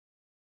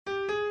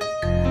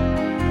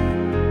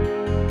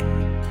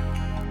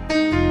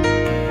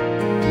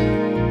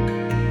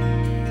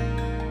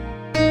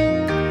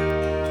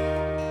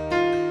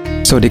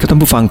สวัสดีครับท่า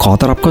นผู้ฟังขอ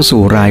ต้อนรับเข้า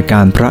สู่รายกา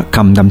รพระค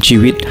ำนำชี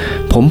วิต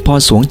ผมพร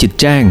สวงจิต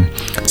แจ้ง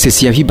ศิษ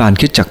ยาภิบาล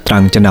คริสตจักรตรั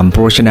งจะนำพร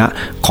ะวจนะ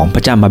ของพร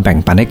ะเจ้ามาแบ่ง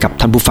ปันให้กับ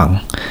ท่านผู้ฟัง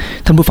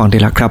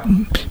ที่รักครับ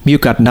มีโอ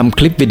กาสนำค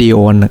ลิปวิดีโอ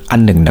อั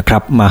นหนึ่งนะครั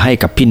บมาให้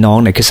กับพี่น้อง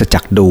ในคริสตจั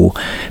กรดู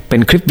เป็น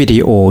คลิปวิดี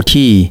โอ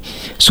ที่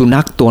สุนั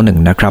ขตัวหนึ่ง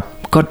นะครับ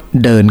ก็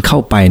เดินเข้า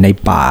ไปใน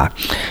ป่า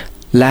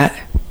และ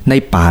ใน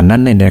ป่านั้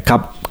นเนี่ยนะครั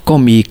บก็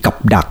มีกับ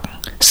ดัก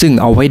ซึ่ง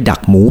เอาไว้ดัก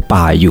หมู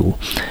ป่าอยู่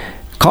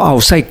เขาเอา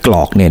ไส้กร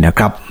อกเนี่ยนะค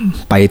รับ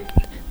ไป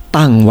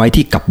ตั้งไว้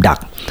ที่กับดัก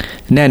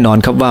แน่นอน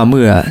ครับว่าเ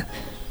มื่อ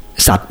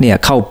สัตว์เนี่ย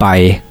เข้าไป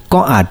ก็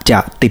อาจจะ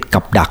ติด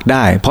กับดักไ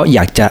ด้เพราะอย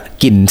ากจะ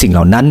กินสิ่งเห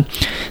ล่านั้น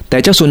แต่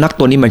เจ้าสุนัข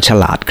ตัวนี้มันฉ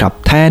ลาดครับ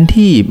แทน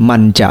ที่มั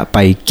นจะไป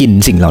กิน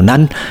สิ่งเหล่านั้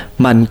น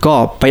มันก็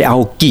ไปเอา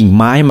กิ่ง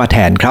ไม้มาแท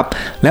นครับ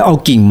แล้วเอา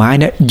กิ่งไม้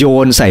เนี่ยโย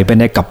นใส่ไป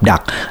ในกับดั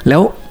กแล้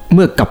วเ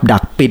มื่อกับดั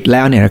กปิดแ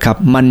ล้วเนี่ยนะครับ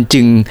มัน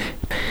จึง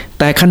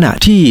แต่ขณะ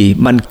ที่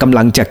มันกำ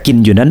ลังจะกิน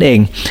อยู่นั่นเอ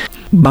ง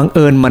บังเ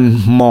อิญมัน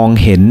มอง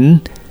เห็น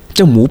เ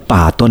จ้าหมูป่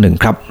าตัวหนึ่ง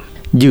ครับ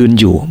ยืน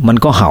อยู่มัน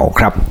ก็เห่า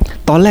ครับ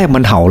ตอนแรกมั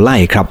นเห่าไล่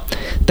ครับ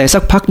แต่สั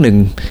กพักหนึ่ง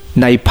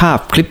ในภาพ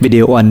คลิปวิดี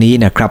โออันนี้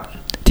นะครับ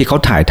ที่เขา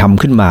ถ่ายท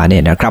ำขึ้นมาเนี่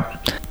ยนะครับ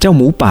เจ้าห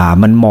มูป่า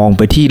มันมองไ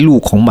ปที่ลู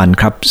กของมัน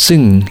ครับซึ่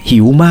งหิ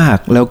วมาก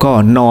แล้วก็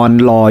นอน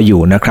รออ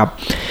ยู่นะครับ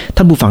ท่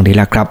านผู้ฟังดีแ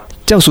ล้วครับ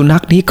เจ้าสุนั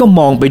ขนี้ก็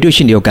มองไปด้วยเ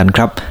ช่นเดียวกันค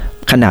รับ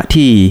ขณะ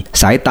ที่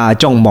สายตา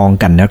จ้องมอง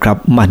กันนะครับ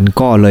มัน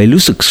ก็เลย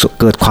รู้สึก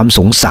เกิดความส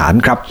งสาร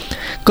ครับ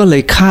ก็เล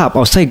ยคาบเอ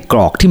าไส้กร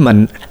อกที่มัน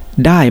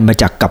ได้มา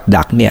จากกับ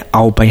ดักเนี่ยเอ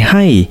าไปใ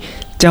ห้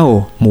เจ้า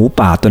หมู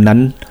ป่าตัวนั้น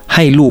ใ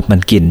ห้ลูกมั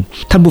นกิน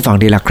ท่านผู้ฟัง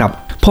ดีละครับ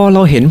พอเร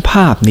าเห็นภ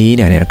าพนี้เ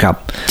นี่ยนะครับ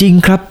จริง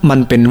ครับมัน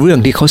เป็นเรื่อง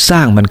ที่เขาสร้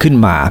างมันขึ้น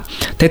มา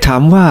แต่ถา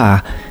มว่า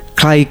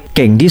ใครเ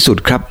ก่งที่สุด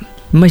ครับ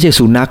ไม่ใช่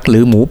สุนัขหรื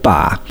อหมูป่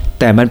า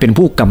แต่มันเป็น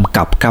ผู้กำ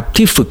กับครับ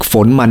ที่ฝึกฝ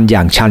นมันอย่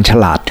างชาญฉ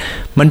ลาด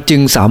มันจึ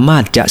งสามา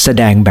รถจะแส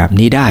ดงแบบ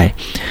นี้ได้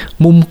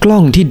มุมกล้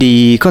องที่ดี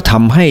ก็ท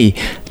ำให้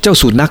เจ้า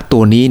สุนัขตั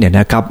วนี้เนี่ย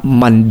นะครับ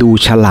มันดู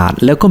ฉลาด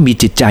แล้วก็มี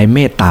จิตใจเม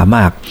ตตาม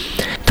าก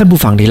ท่านผู้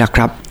ฟังดีละค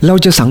รับเรา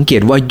จะสังเก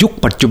ตว่ายุค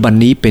ปัจจุบัน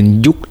นี้เป็น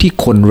ยุคที่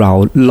คนเรา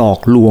หลอก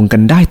ลวงกั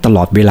นได้ตล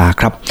อดเวลา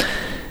ครับ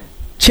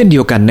เช่นเดี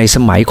ยวกันในส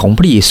มัยของพ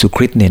ระเยซูค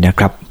ริสต์เนี่ยนะ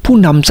ครับผู้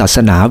นำศาส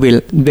นา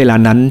เวลา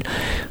นั้น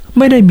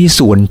ไม่ได้มี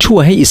ส่วนช่ว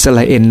ยให้อิสร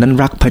าเอลนั้น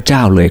รักพระเจ้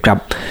าเลยครับ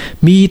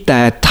มีแต่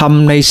ท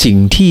ำในสิ่ง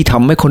ที่ท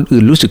ำให้คน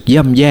อื่นรู้สึก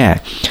ย่ำแย่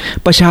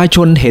ประชาช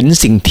นเห็น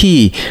สิ่งที่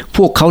พ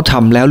วกเขาท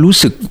ำแล้วรู้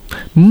สึก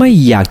ไม่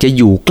อยากจะ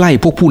อยู่ใกล้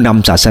พวกผู้น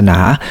ำศาสนา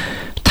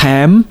แถ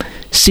ม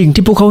สิ่ง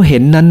ที่พวกเขาเห็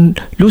นนั้น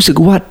รู้สึก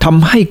ว่าท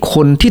ำให้ค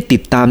นที่ติ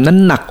ดตามนั้น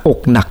หนักอก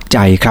หนักใจ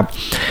ครับ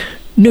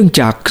เนื่อง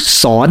จาก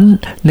สอน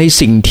ใน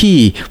สิ่งที่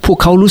พวก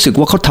เขารู้สึก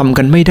ว่าเขาทำ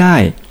กันไม่ได้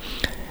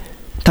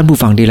ท่านผู้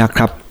ฟังดีละ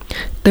ครับ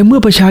แต่เมื่อ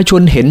ประชาช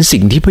นเห็นสิ่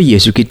งที่พระเย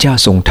ซูคริสต์เจ้า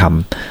ทรงท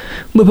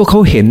ำเมื่อพวกเข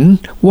าเห็น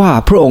ว่า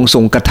พระองค์ทร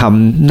งกระท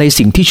ำใน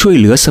สิ่งที่ช่วย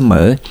เหลือเสม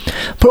อ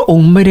พระอง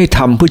ค์ไม่ได้ท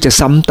ำเพื่อจะ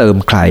ซ้ำเติม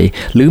ใคร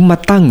หรือมา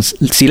ตั้ง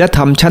ศีลธร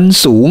รมชั้น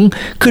สูง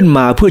ขึ้นม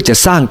าเพื่อจะ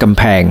สร้างกำ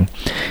แพง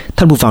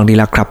ท่านผู้ฟังดี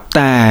ละครับแ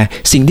ต่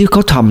สิ่งที่เข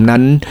าทำนั้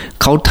น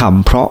เขาท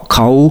ำเพราะ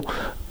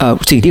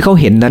สิ่งที่เขา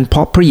เห็นนั้นเพร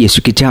าะพระเยซู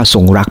คริสต์เจ้าทร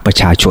งรักประ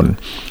ชาชน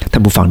ท่า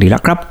นผู้ฟังดีละ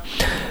ครับ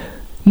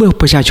เมื่อ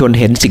ประชาชน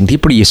เห็นสิ่งที่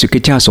พระเยซูคริ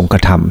สต์เจ้าทรงกร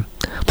ะท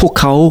ำพวก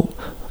เขา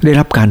ได้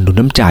รับการหนุน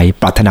น้ำใจ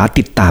ปรารถนา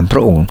ติดตามพร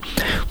ะองค์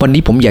วัน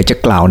นี้ผมอยากจะ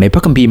กล่าวในพร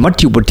ะคัมภีร์มัท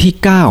ธิวบทที่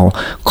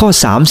9ข้อ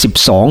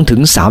32ถึ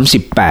ง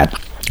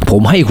38ผ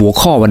มให้หัว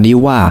ข้อวันนี้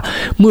ว่า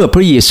เมื่อพ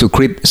ระเยซูค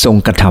ริสต์ทรง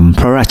กระทำ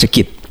พระราช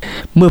กิจ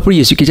เมื่อพระเ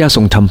ยซูคริสต์เจ้าท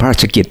รงทำพระรา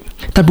ชกิจ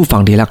ท่านผู้ฟั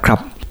งดีแล้วครั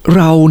บ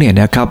เราเนี่ย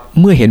นะครับ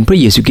เมื่อเห็นพระ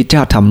เยซูคริสต์เจ้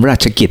าทำรา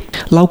ชกิจ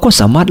เราก็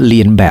สามารถเรี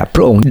ยนแบบพ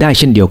ระองค์ได้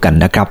เช่นเดียวกัน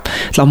นะครับ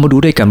เรามาดู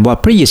ด้วยกันว่า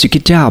พระเยซูคริ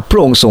สต์เจ้าพร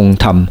ะองค์ทรง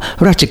ท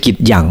ำราชกิจ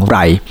อย่างไร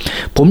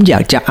ผมอยา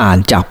กจะอ่าน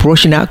จากพระว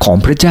จนะของ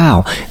พระเจ้า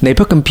ในพ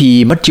ระคัมภี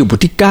ร์มัทธิวบท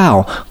ที่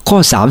9ข้อ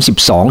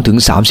32ถึง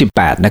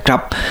38นะครับ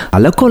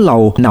แล้วก็เรา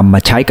นำมา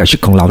ใช้กับชี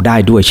วิตของเราได้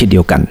ด้วยเช่นเ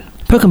ดียวกัน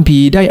พระคัมภี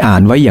ร์ได้อ่า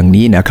นไว้อย่าง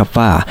นี้นะครับ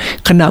ว่า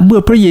ขณะเมื่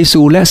อพระเย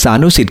ซูและสา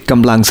นุสิษย์ก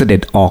ำลังเสด็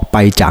จออกไป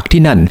จาก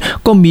ที่นั่น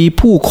ก็มี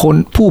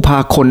ผู้พา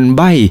คนใ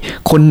บ้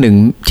คนหนึ่ง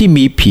ที่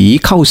มีผี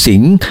เข้าสิ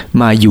ง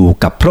มาอยู่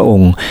กับพระอ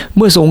งค์เ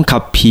มื่อทรงขั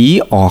บผี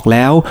ออกแ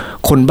ล้ว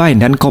คนใบ้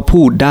นั้นก็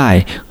พูดได้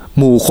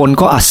หมู่คน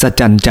ก็อัศ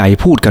จรรย์ใจ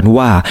พูดกัน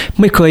ว่า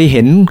ไม่เคยเ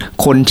ห็น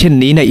คนเช่น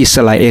นี้ในอิส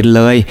ราเอลเ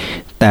ลย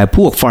แต่พ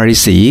วกฟาริ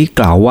สี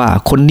กล่าวว่า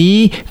คนนี้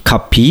ขั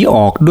บผีอ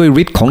อกด้วย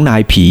ฤทธิ์ของนา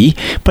ยผี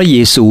พระเย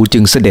ซูจึ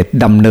งเสด็จ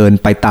ดำเนิน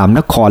ไปตามน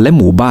ครและ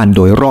หมู่บ้านโ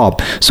ดยรอบ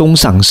ทรง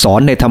สั่งสอ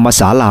นในธรรม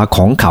ศาลาข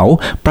องเขา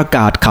ประก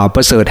าศข่าวป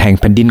ระเสริฐแห่ง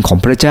แผ่นดินของ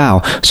พระเจ้า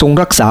ทรง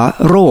รักษา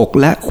โรค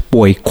และ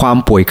ความ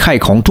ป่วยไข้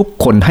ของทุก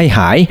คนให้ห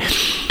าย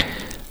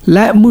แล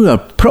ะเมื่อ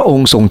พระอง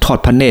ค์ทรงทอด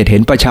พระเนตรเห็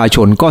นประชาช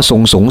นก็ทร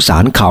งสงสา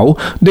รเขา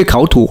ด้วยเข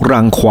าถูก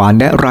รังควาน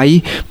และไร้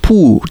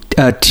ผู้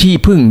ที่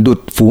พึ่งดุจ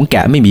ฝูงแก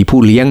ะไม่มีผู้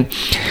เลี้ยง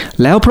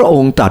แล้วพระอ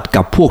งค์ตรัส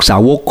กับพวกสา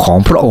วกของ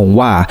พระองค์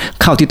ว่า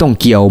ข้าวที่ต้อง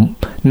เกี่ยว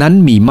นั้น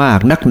มีมาก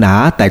นักหนา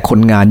แต่คน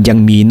งานยัง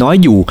มีน้อย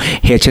อยู่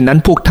เหตุฉะนั้น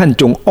พวกท่าน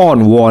จงอ้อน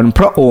วอนพ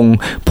ระองค์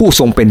ผู้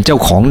ทรงเป็นเจ้า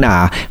ของนา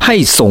ให้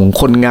ส่ง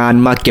คนงาน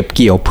มาเก็บเ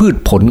กี่ยวพืช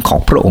ผลของ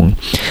พระองค์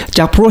จ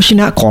ากพระวจ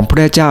นะของพร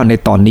ะเจ้าใน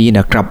ตอนนี้น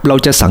ะครับเรา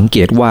จะสังเก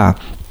ตว่า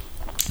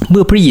เ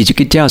มื่อพระเยซูค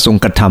ริสต์เจ้าทรง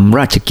กระทำ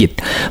ราชกิจ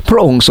พระ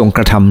องค์ทรงก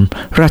ระท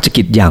ำราช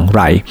กิจอย่างไ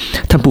ร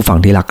ท่านผู้ฟัง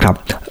ที่รักครับ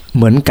เ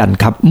หมือนกัน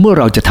ครับเมื่อ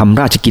เราจะท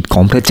ำราชกิจข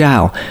องพระเจ้า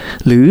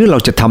หรือเรา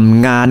จะท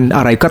ำงานอ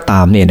ะไรก็ต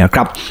ามเนี่ยนะค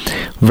รับ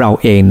เรา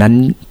เองนั้น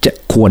จะ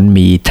ควร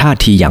มีท่า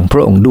ทีอย่างพร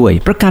ะองค์ด้วย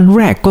ประการแ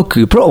รกก็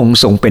คือพระองค์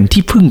ทรงเป็น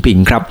ที่พึ่งพิง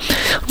ครับ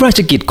ราช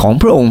กิจของ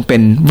พระองค์เป็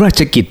นรา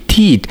ชกิจ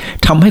ที่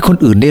ทำให้คน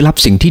อื่นได้รับ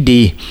สิ่งที่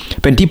ดี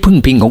เป็นที่พึ่ง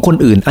พิงของคน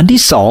อื่นอัน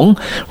ที่สอง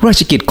รา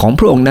ชกิจของ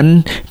พระองค์นั้น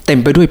เต็ม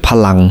ไปด้วยพ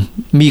ลัง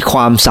มีคว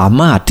ามสา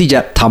มารถที่จะ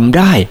ทำไ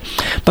ด้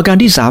ประการ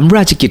ที่สามร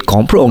าชกิจขอ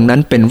งพระองค์นั้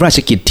นเป็นราช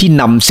กิจที่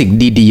นำสิ่ง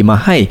ดีๆมา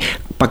ให้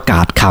ประก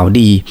าศข่าว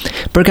ดี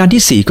ประการ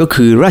ที่4ก็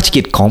คือราช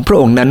กิจของพระ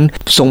องค์นั้น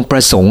ทรงปร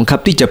ะสงค์ครั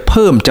บที่จะเ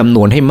พิ่มจำน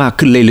วนให้มาก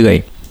ขึ้นเรื่อย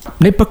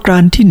ๆในประกา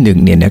รที่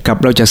1เนี่ยนะครับ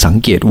เราจะสัง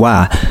เกตว่า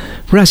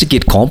ราชกิ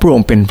จของพระอง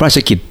ค์เป็นราช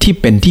กิจที่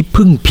เป็นที่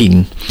พึ่งพิง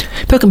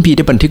พระคัมภีร์ไ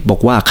ด้บันทึกบอ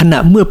กว่าขณะ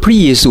เมื่อพระ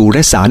เยซูแล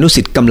ะสานุ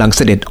สิษย์กำลังเส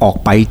ด็จออก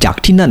ไปจาก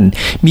ที่นั่น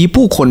มี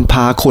ผู้คนพ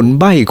าคน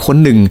ใบ้คน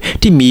หนึ่ง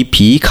ที่มี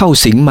ผีเข้า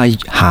สิงมา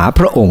หาพ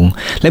ระองค์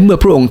และเมื่อ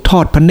พระองค์ทอ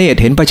ดพระเนตร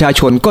เห็นประชา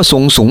ชนก็ทร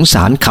งสงส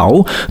ารเขา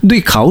ด้ว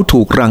ยเขา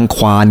ถูกรังค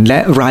วานและ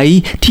ไร้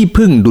ที่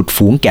พึ่งดุจ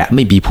ฝูงแกะไ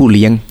ม่มีผู้เ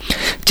ลี้ยง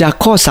จาก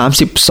ข้อ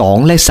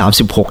32และ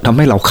36ทำใ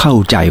ห้เราเข้า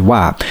ใจว่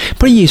า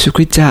พระเยซูค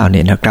ริสต์เจ้าเ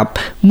นี่ยนะครับ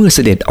เมื่อเส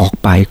ด็จออก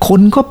ไปค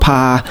นก็พ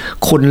า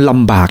คนล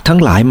ำบากทั้ง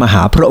หลายมาห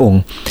าพระองค์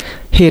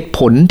เหตุผ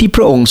ลที่พ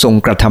ระองค์ทรง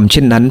กระทำเ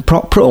ช่นนั้นเพรา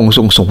ะพระองค์ท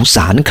รงสงส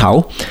ารเขา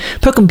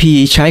พระคัมภี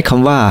ร์ใช้ค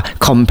ำว่า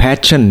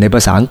compassion ในภ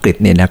าษาอังกฤษ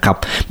เนี่ยนะครับ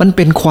มันเ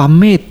ป็นความ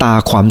เมตตา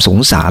ความสง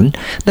สาร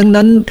ดัง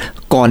นั้น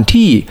ก่อน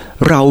ที่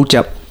เราจ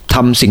ะท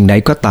ำสิ่งใด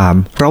ก็ตาม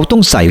เราต้อ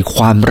งใส่ค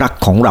วามรัก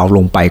ของเราล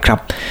งไปครับ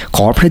ข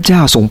อพระเจ้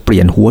าทรงเปลี่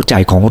ยนหัวใจ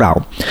ของเรา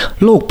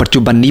โลกปัจจุ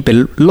บันนี้เป็น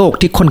โลก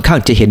ที่ค่อนข้าง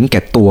จะเห็นแ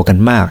ก่ตัวกัน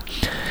มาก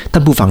ท่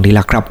านผู้ฟังดีล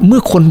ะครับเมื่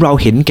อคนเรา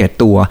เห็นแก่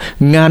ตัว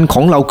งานข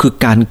องเราคือ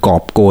การกอ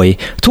บโกย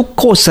ทุก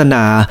โฆษณ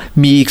า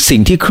มีสิ่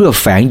งที่เคลือบ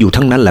แฝงอยู่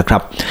ทั้งนั้นแหละครั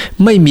บ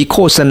ไม่มีโฆ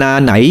ษณา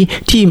ไหน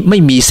ที่ไม่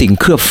มีสิ่ง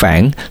เคลือบแฝ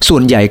งส่ว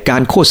นใหญ่กา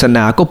รโฆษณ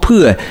าก็เ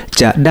พื่อ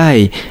จะได้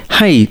ใ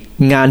ห้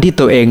งานที่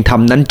ตัวเองท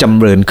ำนั้นจำ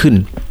เริญขึ้น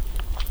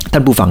ท่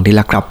านผู้ฟังดี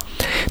ละครับ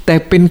แต่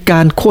เป็นก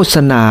ารโฆษ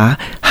ณา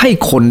ให้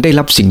คนได้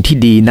รับสิ่งที่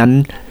ดีนั้น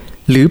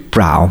หรือเป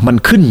ล่ามัน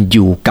ขึ้นอ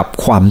ยู่กับ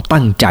ความ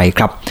ตั้งใจค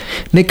รับ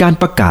ในการ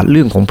ประกาศเ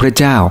รื่องของพระ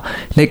เจ้า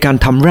ในการ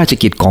ทำราช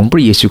กิจของพร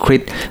ะเยซูคริส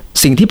ต์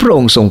สิ่งที่พระอ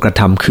งค์ทรงกระ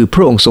ทำคือพ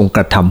ระองค์ทรงก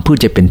ระทำเพื่อ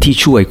จะเป็นที่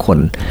ช่วยคน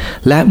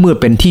และเมื่อ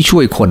เป็นที่ช่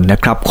วยคนนะ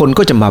ครับคน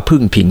ก็จะมาพึ่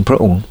งพิงพระ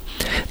องค์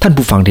ท่าน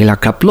ผู้ฟังที่รัก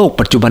ครับโลก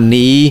ปัจจุบัน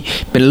นี้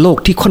เป็นโลก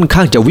ที่ค่อนข้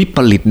างจะวิป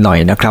ริตหน่อย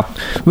นะครับ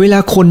เวลา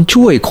คน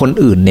ช่วยคน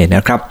อื่นเนี่ยน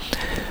ะครับ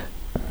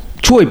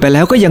ช่วยไปแ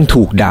ล้วก็ยัง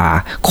ถูกด่า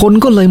คน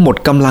ก็เลยหมด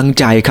กำลัง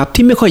ใจครับ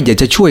ที่ไม่ค่อยอยาก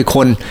จะช่วยค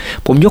น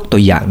ผมยกตั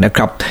วอย่างนะค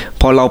รับ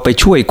พอเราไป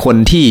ช่วยคน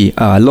ที่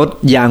รถ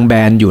ยางแบ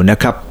นอยู่นะ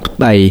ครับ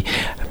ไป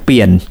เป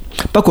ลี่ยน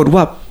ปรากฏว่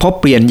าพอ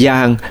เปลี่ยนย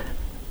าง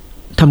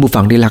ท่านผู้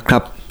ฟังที่รักครั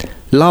บ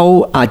เรา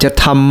อาจจะ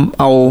ทำ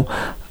เอา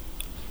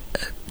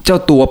เจ้า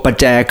ตัวประ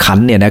แจขัน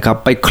เนี่ยนะครับ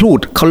ไปคลูด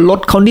เขารถ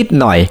เขานิด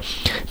หน่อย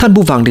ท่าน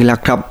ผู้ฟังที่รัก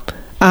ครับ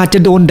อาจจะ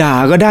โดนด่า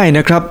ก็ได้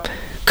นะครับ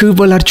คือ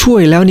เวลาช่ว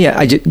ยแล้วเนี่ย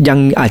อ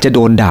าจจะโด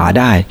นด่า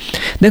ได้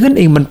ดังนั้นเ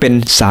องมันเป็น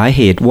สาเห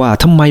ตุว่า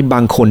ทำไมบา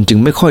งคนจึง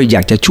ไม่ค่อยอย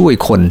ากจะช่วย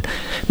คน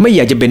ไม่อย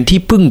ากจะเป็นที่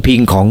พึ่งพิง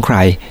ของใคร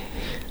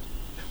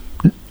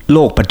โล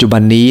กปัจจุบั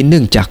นนี้เนื่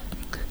องจาก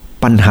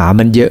ปัญหา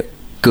มันเยอะ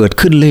เกิด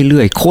ขึ้นเ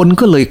รื่อยๆคน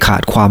ก็เลยขา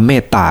ดความเม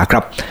ตตาค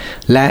รับ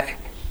และ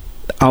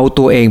เอา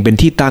ตัวเองเป็น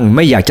ที่ตั้งไ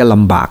ม่อยากจะล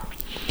ำบาก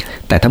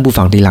แต่ท่านผู้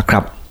ฟังที่รักค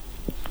รับ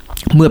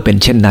เมื่อเป็น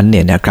เช่นนั้นเ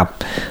นี่ยนะครับ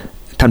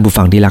ท่านผู้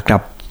ฟังที่รักครั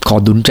บขอ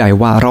ดุลใจ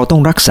ว่าเราต้อ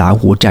งรักษา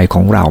หัวใจข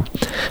องเรา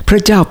พระ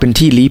เจ้าเป็น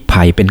ที่ลี้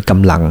ภัยเป็นก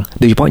ำลัง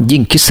โดยเฉพาะยิ่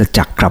งคริสต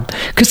จักรครับ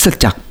คริสต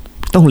จักร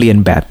ต้องเรียน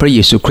แบบพระเย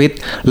ซูคริสต์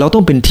เราต้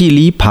องเป็นที่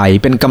ลี้ภัย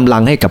เป็นกำลั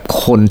งให้กับ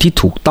คนที่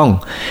ถูกต้อง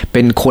เ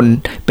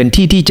ป็น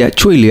ที่ที่จะ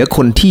ช่วยเหลือค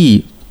นที่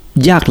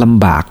ยากล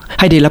ำบาก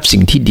ให้ได้รับสิ่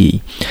งที่ดี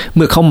เ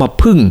มื่อเขามา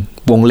พึ่ง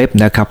วงเล็บ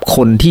นะครับค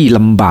นที่ล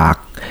ำบาก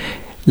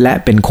และ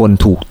เป็นคน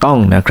ถูกต้อง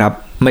นะครับ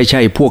ไม่ใ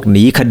ช่พวกห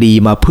นีคดี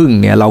มาพึ่ง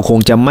เนี่ยเราคง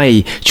จะไม่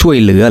ช่วย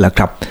เหลือหรอกค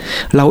รับ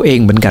เราเอง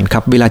เหมือนกันครั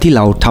บเวลาที่เ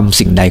ราทำ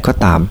สิ่งใดก็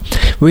ตาม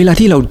เวลา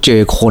ที่เราเจ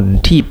อคน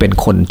ที่เป็น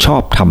คนชอ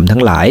บธรรมทั้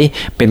งหลาย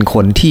เป็นค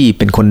นที่เ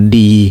ป็นคน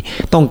ดี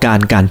ต้องการ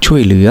การช่ว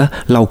ยเหลือ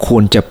เราคว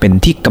รจะเป็น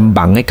ที่กำ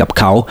บังให้กับ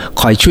เขา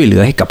คอยช่วยเหลื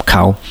อให้กับเข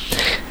า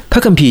พร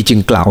ะคัมภีร์จึง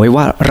กล่าวไว้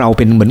ว่าเราเ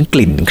ป็นเหมือนก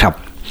ลิ่นครับ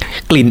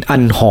กลิ่นอั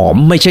นหอม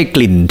ไม่ใช่ก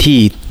ลิ่นที่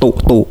ตุ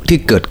ที่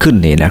เกิดขึ้น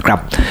นี่นะครับ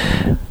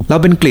เรา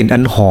เป็นกลิ่นอั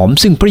นหอม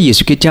ซึ่งพระเย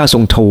ซูคริสต์เจ้าทร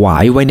งถวา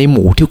ยไว้ในห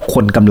มู่ที่ค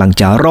นกำลัง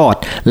จะรอด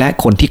และ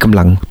คนที่กำ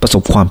ลังประส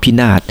บความพิ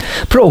นาศ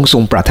พระองค์ทร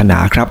งปรารถนา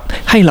ครับ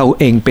ให้เรา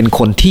เองเป็นค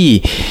นที่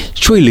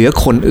ช่วยเหลือ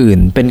คนอื่น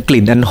เป็นก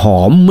ลิ่นอันหอ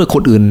มเมื่อค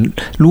นอื่น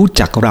รู้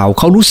จักเราเ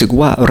ขารู้สึก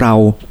ว่าเรา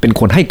เป็น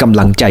คนให้กำ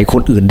ลังใจค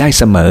นอื่นได้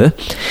เสมอ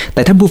แ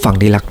ต่ท่านผู้ฟัง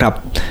ดีละครับ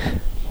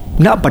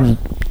ณปั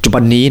จจุบั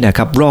นนี้นะค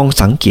รับลอง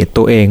สังเกต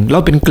ตัวเองเรา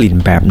เป็นกลิ่น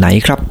แบบไหน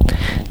ครับ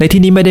ใน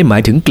ที่นี้ไม่ได้หมา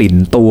ยถึงกลิ่น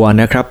ตัว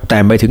นะครับแต่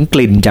หมายถึงก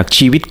ลิ่นจาก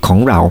ชีวิตของ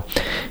เรา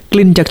ก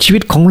ลิ่นจากชีวิ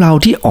ตของเรา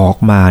ที่ออก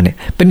มาเนี่ย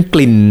เป็นก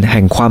ลิ่นแ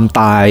ห่งความ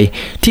ตาย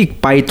ที่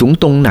ไปถึง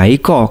ตรงไหน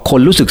ก็คน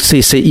รู้สึกเ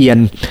สียน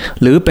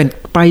หรือเป็น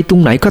ไปตร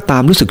งไหนก็ตา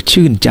มรู้สึก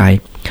ชื่นใจ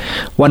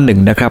วันหนึ่ง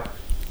นะครับ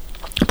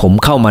ผม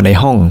เข้ามาใน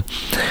ห้อง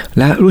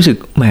และรู้สึก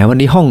แหมวัน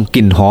นี้ห้องก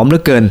ลิ่นหอมเหลื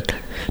อเกิน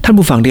ท่าน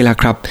ผู้ฟังดีละ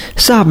ครับ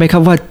ทราบไหมครั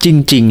บว่าจ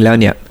ริงๆแล้ว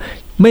เนี่ย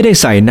ไม่ได้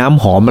ใส่น้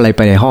ำหอมอะไรไ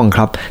ปในห้องค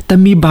รับแต่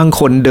มีบาง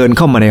คนเดินเ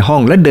ข้ามาในห้อ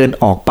งและเดิน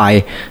ออกไป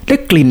และ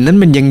กลิ่นนั้น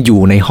มันยังอ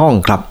ยู่ในห้อง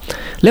ครับ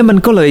และมัน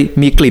ก็เลย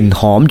มีกลิ่น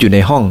หอมอยู่ใน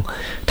ห้อง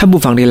ท่าน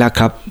ผู้ฟังดีละ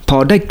ครับพอ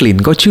ได้กลิ่น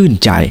ก็ชื่น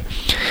ใจ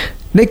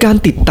ในการ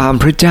ติดตาม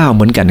พระเจ้าเห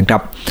มือนกันครั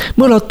บเ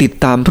มื่อเราติด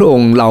ตามพระอง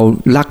ค์เรา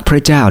รักพร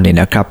ะเจ้าเนี่ย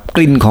นะครับก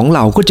ลิ่นของเร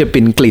าก็จะเป็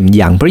นกลิ่น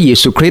อย่างพระเย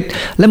ซูคริสต์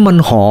และมัน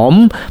หอม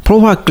เพราะ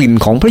ว่ากลิ่น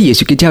ของพระเย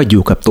ซูคริสต์เจ้าอ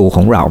ยู่กับตัวข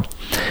องเรา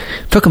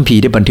พระคัมภี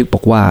ร์ได้บันทึกบ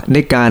อกว่าใน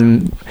การ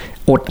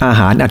อดอา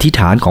หารอธิษฐ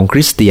านของค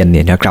ริสเตียนเ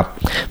นี่ยนะครับ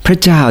พระ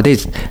เจ้าได้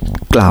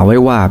กล่าวไว้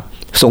ว่า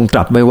ทรงต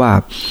รัสไว้ว่า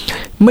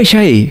ไม่ใ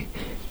ช่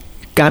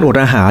การอด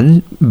อาหาร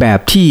แบบ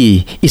ที่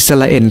อิส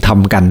ราเอลท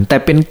ำกันแต่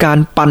เป็นการ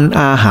ปัน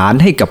อาหาร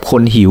ให้กับค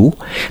นหิว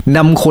น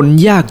ำคน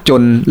ยากจ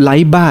นไร้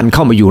บ้านเข้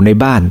ามาอยู่ใน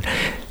บ้าน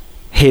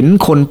เห็น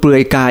คนเปลือ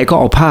ยกายก็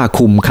เอาผ้าค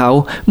ลุมเขา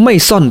ไม่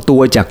ซ่อนตั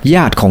วจากญ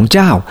าติของเ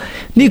จ้า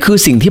นี่คือ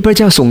สิ่งที่พระเ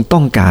จ้าทรงต้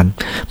องการ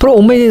พระอ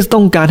งค์ไม่ได้ต้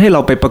องการให้เร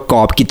าไปประก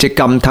อบกิจก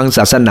รรมทางศ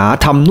าสนา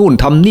ทำนู่น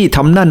ทำนี่ท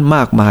ำนั่นม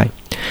ากมาย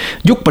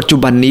ยุคปัจจุ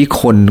บันนี้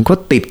คนก็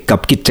ติดกับ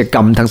กิจกร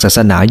รมทางศาส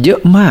นาเยอะ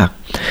มาก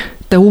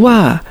แต่ว่า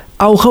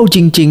เอาเข้าจ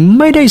ริงๆ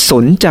ไม่ได้ส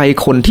นใจ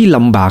คนที่ล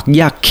ำบาก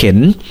ยากเข็ญ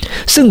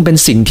ซึ่งเป็น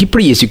สิ่งที่พร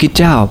ะเยซูคริสต์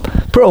เจ้า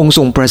พระองค์ท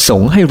รงประส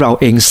งค์ให้เรา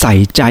เองใส่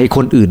ใจค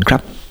นอื่นครั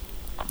บ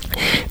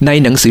ใน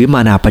หนังสือม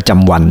านาประจ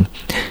ำวัน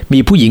มี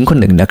ผู้หญิงคน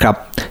หนึ่งนะครับ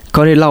เข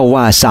าได้เล่า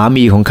ว่าสา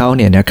มีของเขาเ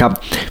นี่ยนะครับ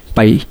ไป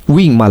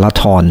วิ่งมารา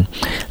ธอน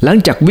หลัง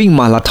จากวิ่ง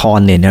มาราธอน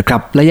เนี่ยนะครั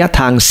บระยะ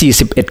ทาง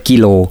41กิ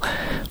โล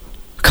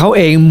เขาเ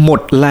องหม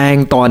ดแรง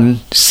ตอน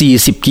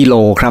40กิโล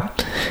ครับ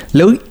แ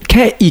ล้วแ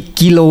ค่อีก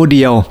กิโลเ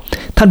ดียว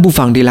ท่านผู้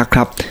ฟังดีละค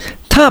รับ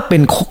ถ้าเป็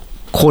น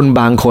คน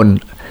บางคน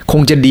ค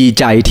งจะดี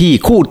ใจที่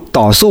คู่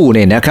ต่อสู้เ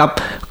นี่ยนะครับ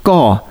ก็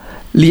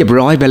เรียบ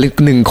ร้อยไปเลย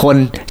1คน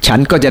ฉัน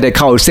ก็จะได้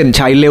เข้าเส้น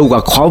ชัยเร็วกว่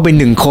าเขาไป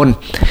1คน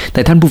แ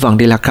ต่ท่านผู้ฟัง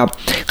ดีละครับ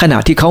ขณะ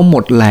ที่เขาหม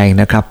ดแรง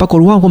นะครับปรากฏ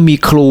ว่าก็มี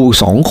ครู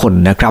2คน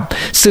นะครับ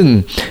ซึ่ง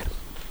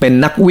เป็น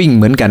นักวิ่งเ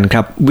หมือนกันค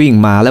รับวิ่ง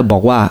มาแล้วบอ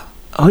กว่า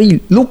เฮ้ย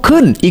ลุก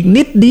ขึ้นอีก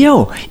นิดเดียว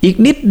อีก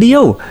นิดเดีย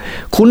ว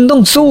คุณต้อ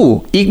งสู้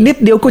อีกนิด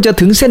เดียวก็จะ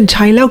ถึงเส้น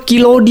ชัยแล้วกิ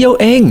โลเดียว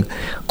เอง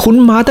คุณ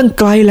มาตั้ง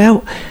ไกลแล้ว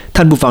ท่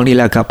านผู้ฟังนี่แ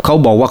หละครับเขา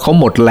บอกว่าเขา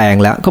หมดแรง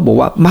แล้วเขาบอก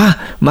ว่า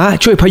มา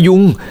ช่วยพยุ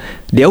ง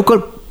เดี๋ยวก็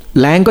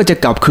แรงก็จะ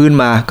กลับคืน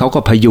มาเขาก็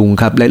พยุง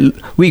ครับและ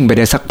วิ่งไปไ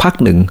ด้สักพัก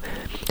หนึ่ง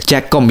แจ็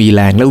คก็มีแ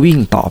รงแล้ววิ่ง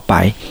ต่อไป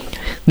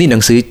นี่หนั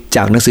งสือจ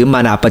ากหนังสือมา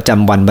นาประจ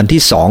ำวัน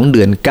ที่2เ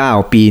ดือน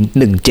9ปี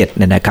17เ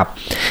นี่ยนะครับ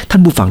ท่า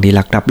นผู้ฟังดีล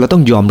ะครับเราต้อ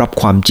งยอมรับ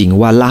ความจริง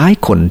ว่าหลาย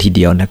คนทีเ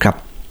ดียวนะครับ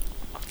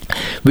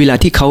เวลา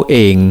ที่เขาเอ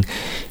ง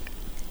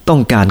ต้อ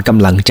งการก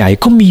ำลังใจ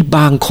ก็มีบ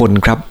างคน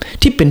ครับ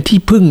ที่เป็นที่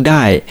พึ่งไ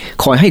ด้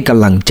คอยให้ก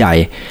ำลังใจ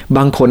บ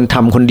างคนท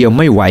ำคนเดียว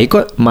ไม่ไหวก็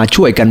มา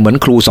ช่วยกันเหมือน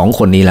ครู2ค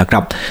นนี้แหละครั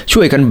บช่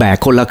วยกันแบก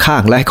คนละข้า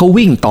งและให้เขา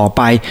วิ่งต่อไ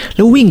ปแ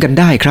ล้ววิ่งกัน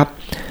ได้ครับ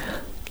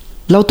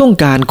เราต้อง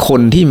การค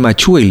นที่มา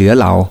ช่วยเหลือ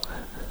เรา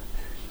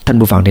ท่าน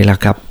ผู้ฟังนี่แหละ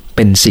ครับเ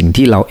ป็นสิ่ง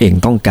ที่เราเอง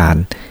ต้องการ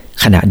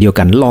ขณะเดียว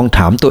กันลองถ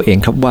ามตัวเอง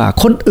ครับว่า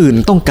คนอื่น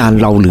ต้องการ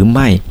เราหรือไ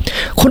ม่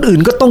คนอื่น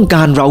ก็ต้องก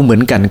ารเราเหมือ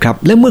นกันครับ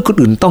และเมื่อคน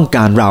อื่นต้องก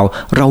ารเ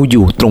ราอ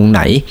ยู่ตรงไห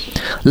น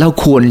เรา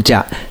ควรจะ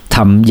ท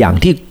ำอย่าง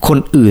ที่คน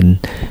อื่น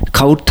เข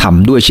าท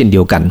ำด้วยเช่นเดี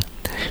ยวกัน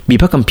มี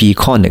พระคัมภีร์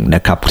ข้อหนึ่งน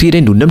ะครับที่ได้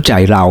หนุนน้ำใจ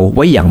เราไ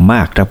ว้อย่างม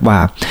ากครับว่า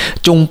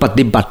จงป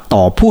ฏิบัติ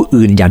ต่อผู้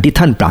อื่นอย่างที่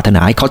ท่านปรารถน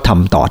าให้เขาท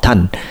ำต่อท่าน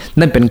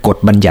นั่นเป็นกฎ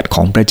บัญญัติข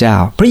องพระเจ้า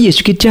พระเย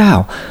ซูคริสต์เจ้า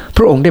พ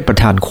ระองค์ได้ประ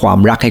ทานความ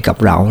รักให้กับ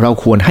เรา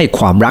ควรให้ค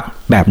วามรัก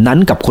แบบนั้น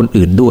กับคน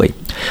อื่นด้วย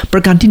ปร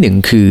ะการที่หนึ่ง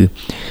คือ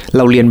เ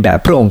ราเรียนแบบ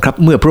พระองค์ครับ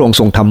เมื่อพระองค์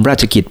ทรงทำรา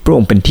ชกิจพระอ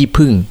งค์เป็นที่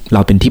พึ่งเร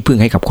าเป็นที่พึ่ง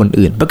ให้กับคน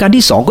อื่นประการ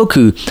ที่สองก็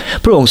คือ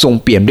พระองค์ทรง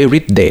เปี่ยมด้วย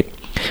ฤทธิ์เดช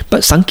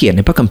สังเกตใน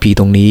พระคัมภีร์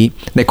ตรงนี้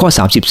ในข้อ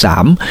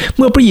33เ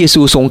มื่อพระเย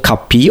ซูทรงขับ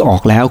ผีออ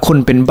กแล้วคน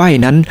เป็นใบ้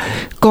นั้น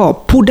ก็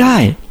พูดได้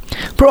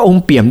พระอง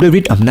ค์เปี่ยมด้วย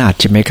ฤทธิ์อำนาจ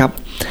ใช่ไหมครับ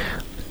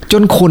จ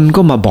นคน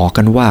ก็มาบอก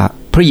กันว่า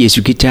พระเยซู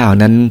คริสต์เจ้า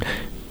นั้น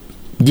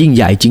ยิ่งใ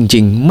หญ่จริ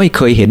งๆไม่เ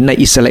คยเห็นใน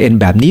อิสราเอล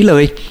แบบนี้เล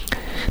ย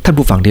ท่าน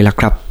ผู้ฟังดีละ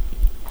ครับ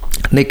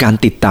ในการ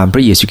ติดตามพร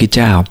ะเยซูคริสต์เ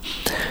จ้า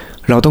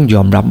เราต้องย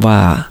อมรับว่า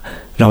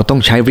เราต้อ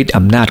งใช้ฤทธิ์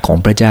อำนาจของ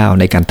พระเจ้า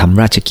ในการท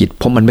ำราชกิจเ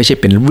พราะมันไม่ใช่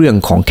เป็นเรื่อง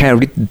ของแค่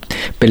ฤทธิ์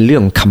เป็นเรื่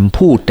องคำ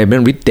พูดแต่เป็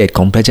นฤทธิ์เดชข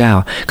องพระเจ้า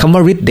คำว่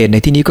าฤทธิ์เดชใน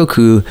ที่นี้ก็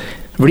คือ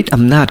ฤทธิ์อ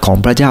ำนาจของ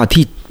พระเจ้า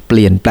ที่เป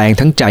ลี่ยนแปลง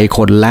ทั้งใจค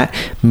นและ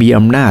มี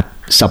อำนาจ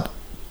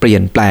เปลี่ย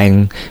นแปลง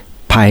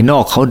ภายนอ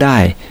กเขาได้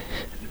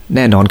แ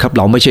น่นอนครับเ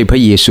ราไม่ใช่พร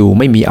ะเยซู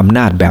ไม่มีอำน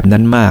าจแบบ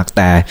นั้นมากแ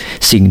ต่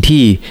สิ่ง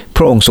ที่พ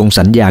ระองค์ทรง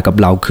สัญญากับ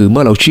เราคือเ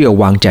มื่อเราเชื่อ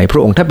วางใจพร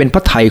ะองค์ถ้าเป็นพร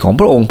ะทัยของ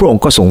พระองค์พระอง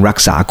ค์ก็ทรงรัก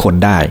ษาคน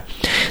ได้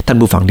ท่าน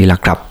ผู้ฟังดีละ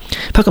ครับ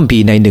พระคัมภี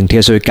ร์ใน1เธ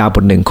สะโลนิกาบ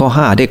ท1ข้อ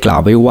5ได้กล่า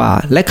วไว้ว่า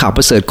และข่าวป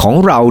ระเสริฐของ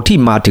เราที่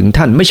มาถึง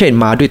ท่านไม่ใช่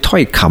มาด้วยถ้อ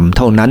ยคำเ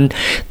ท่านั้น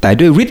แต่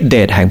ด้วยฤทธิ์เด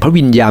ชแห่งพระ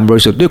วิญญาณบ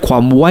ริสุทธิ์ด้วยควา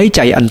มไว้ใ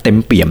จอันเต็ม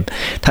เปี่ยม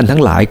ท่านทั้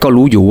งหลายก็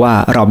รู้อยู่ว่า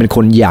เราเป็นค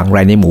นอย่างไร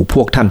ในหมู่พ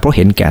วกท่านเพราะเ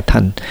ห็นแก่ท่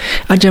าน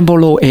อาจารย์เปา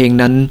โลเอง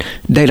นั้น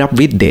ได้รับ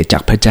ฤทธิ์เดชจา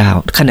กพระเจ้า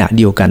ขณะเ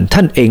ดียวกันท่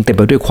านเองเต็มไ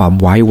ปด้วยความ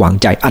ไว้วาง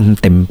ใจอัน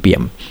เต็มเปี่ย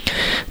ม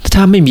ถ้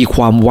าไม่มีค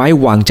วามไว้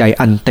วางใจ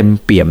อันเต็ม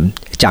เปี่ยม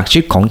จากชี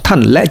วิตของท่า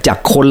นและจาก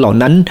คนเหล่า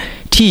นั้น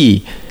ที่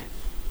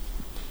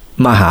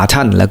มาหา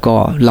ท่านแล้วก็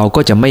เรา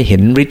ก็จะไม่เห็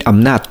นฤทธิ์อ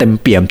ำนาจเต็ม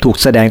เปี่ยมถูก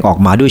แสดงออก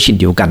มาด้วยเช่น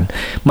เดียวกัน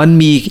มัน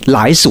มีหล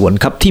ายส่วน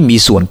ครับที่มี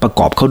ส่วนประ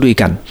กอบเข้าด้วย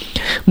กัน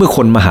เมื่อค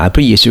นมาหาพ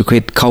ระเยซูคริ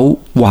สต์เขา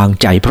วาง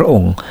ใจพระอ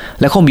งค์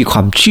และเขามีคว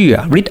ามเชื่อ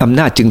ฤทธิ์อำ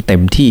นาจจึงเต็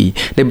มที่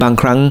ในบาง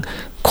ครั้ง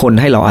คน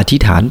ให้เราอธิ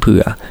ษฐานเผื่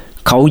อ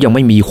เขายังไ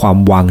ม่มีความ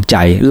วางใจ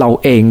เรา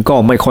เองก็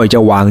ไม่ค่อยจะ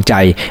วางใจ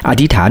อ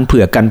ธิษฐานเ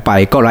ผื่อกันไป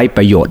ก็ไร้ป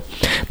ระโยชน์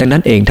ดังนั้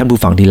นเองท่านผู้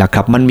ฟังที่รักค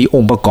รับมันมีอ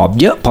งค์ประกอบ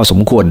เยอะพอส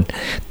มควร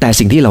แต่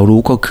สิ่งที่เรา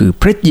รู้ก็คือ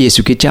พระเยซู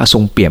คริสต์เจ้าทร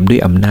งเปี่ยมด้ว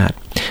ยอำนาจ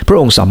พระ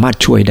องค์สามารถ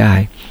ช่วยได้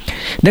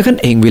ดังนั้น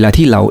เองเวลา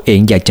ที่เราเอง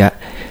อยากจะ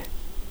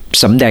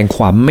สำแดงค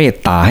วามเมต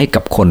ตาให้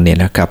กับคนเนี่ย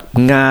นะครับ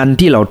งาน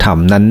ที่เราท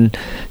ำนั้น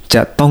จ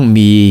ะต้อง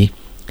มี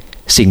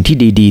สิ่งที่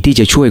ดีๆที่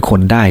จะช่วยค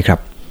นได้ครั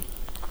บ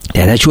แ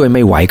ต่ถ้าช่วยไ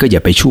ม่ไหวก็อย่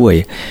าไปช่วย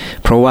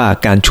เพราะว่า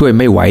การช่วย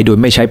ไม่ไหวโดย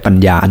ไม่ใช้ปัญ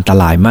ญาอันต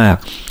รายมาก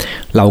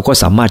เราก็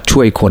สามารถ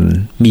ช่วยคน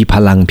มีพ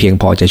ลังเพียง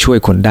พอจะช่วย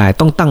คนได้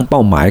ต้องตั้งเป้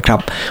าหมายครับ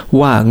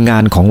ว่างา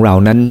นของเรา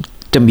นั้น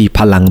จะมีพ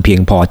ลังเพียง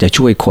พอจะ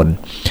ช่วยคน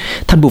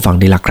ท่านผู้ฟัง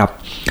ดีละครับ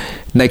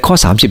ในข้อ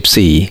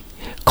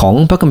34ของ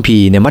พระคัมภี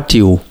ร์ในมัท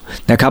ธิว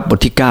นะครับบท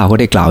ที่9เขา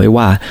ได้กล่าวไว้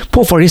ว่าพ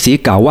วกฟาริสี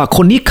กล่าวว่าค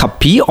นนี้ขับ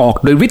ผีออก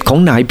โดยฤทธิ์ของ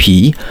นายผี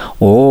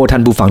โอ้ท่า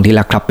นผู้ฟังที่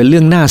รักครับเป็นเรื่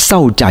องน่าเศร้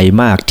าใจ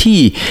มากที่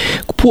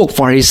พวกฟ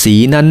าริสี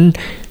นั้น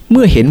เ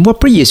มื่อเห็นว่า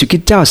พระเยซูคริ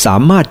สต์เจ้าสา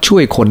มารถช่ว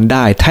ยคนไ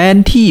ด้แทน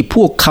ที่พ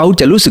วกเขา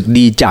จะรู้สึก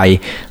ดีใจ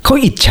เขา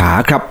อิจฉา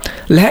ครับ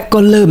และก็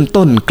เริ่ม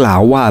ต้นกล่า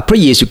วว่าพระ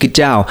เยซูคริสต์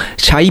เจ้า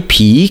ใช้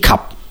ผีขั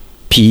บ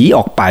ผีอ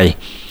อกไป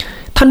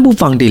ท่านผู้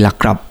ฟังดีละ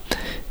ครับ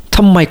ท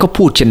ำไมเขา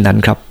พูดเช่นนั้น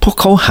ครับเพราะ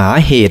เขาหา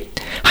เหตุ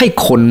ให้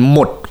คนหม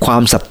ดควา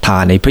มศรัทธา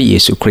ในพระเย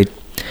ซูคริสต์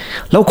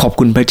แล้วขอบ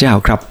คุณพระเจ้า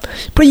ครับ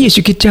พระเยซู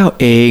คริสต์เจ้า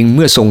เองเ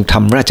มื่อทรงท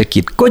ำราชกิ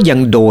จก็ยัง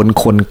โดน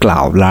คนกล่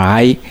าวร้า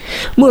ย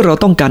เมื่อเรา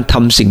ต้องการท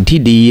ำสิ่งที่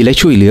ดีและ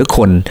ช่วยเหลือค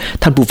น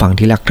ท่านผู้ฟัง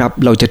ที่รักครับ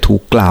เราจะถู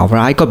กกล่าว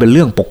ร้ายก็เป็นเ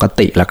รื่องปก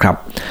ติละครับ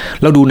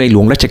เราดูในหล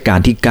วงรัชกาล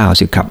ที่9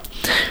สิครับ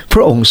พร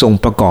ะองค์ทรง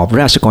ประกอบ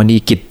ราชกรณีย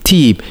กิจ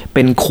ที่เ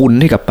ป็นคุณ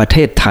ให้กับประเท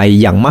ศไทย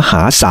อย่างมห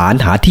าศาล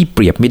หาที่เป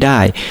รียบไม่ได้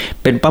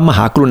เป็นพระมห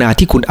ากรุณา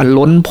ธิคุณอัน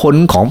ล้นพ้น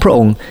ของพระอ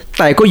งค์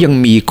แต่ก็ยัง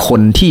มีค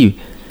นที่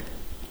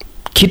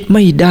คิดไ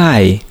ม่ได้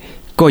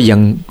ก็ยั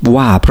ง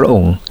ว่าพระอ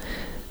งค์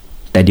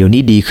แต่เดี๋ยว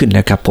นี้ดีขึ้นน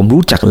ะครับผม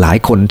รู้จักหลาย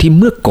คนที่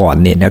เมื่อก่อน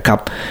เนี่ยนะครับ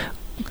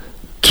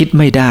คิด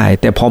ไม่ได้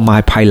แต่พอมา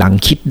ภายหลัง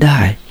คิดได้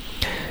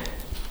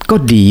ก็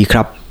ดีค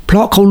รับเพร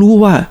าะเขารู้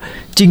ว่า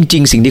จริ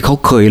งๆสิ่งที่เขา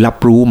เคยรับ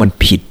รู้มัน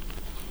ผิด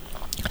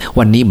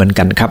วันนี้เหมือน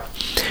กันครับ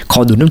ขอ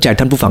ดูน้ำใจ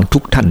ท่านผู้ฟังทุ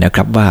กท่านนะค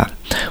รับว่า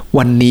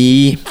วันนี้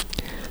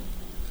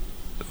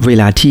เว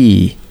ลาที่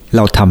เร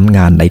าทำง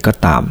านใดก็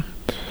ตาม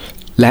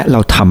และเรา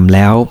ทำแ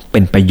ล้วเป็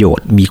นประโยช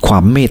น์มีควา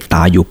มเมตต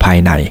าอยู่ภาย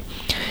ใน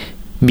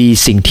มี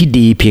สิ่งที่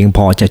ดีเพียงพ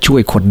อจะช่ว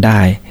ยคนได้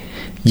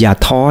อย่า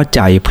ท้อใจ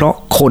เพราะ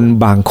คน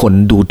บางคน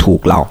ดูถู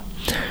กเรา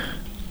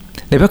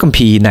ในพระคัม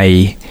ภีร์ใน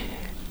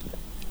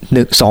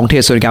2เท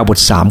สโลนิกาบท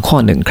3ข้อ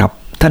1ครับ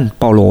ท่าน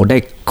เปาโลได้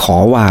ขอ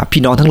ว่า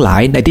พี่น้องทั้งหลา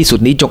ยในที่สุด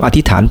นี้จงอ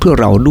ธิษฐานเพื่อ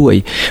เราด้วย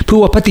เพื่อ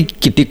ว่าพระ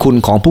กิตติคุณ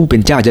ของผู้เป็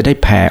นเจ้าจะได้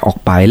แผ่ออก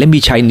ไปและมี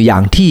ชัยอย่า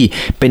งที่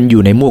เป็นอ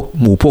ยู่ใน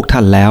หมู่พวกท่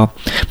านแล้ว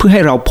เพื่อใ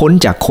ห้เราพ้น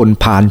จากคน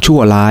พาลชั่ว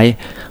ร้าย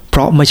เพร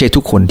าะไม่ใช่ทุ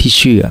กคนที่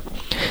เชื่อ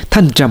ท่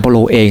านเปาโล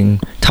เอง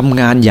ทำ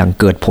งานอย่าง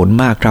เกิดผล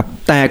มากครับ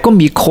แต่ก็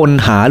มีคน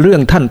หาเรื่อ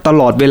งท่านต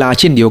ลอดเวลา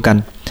เช่นเดียวกัน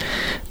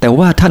แต่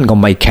ว่าท่านก็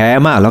ไม่แค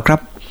ร์มากแล้วครับ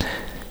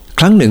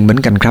ครั้งหนึ่งเหมือ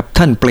นกันครับ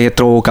ท่านเปโต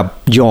รกับ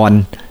ยอห์น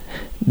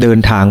เดิน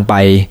ทางไป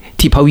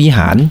ที่พระวิห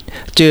าร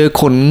เจอ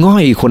คนง่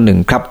อยคนหนึ่ง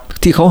ครับ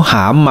ที่เขาห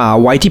ามมา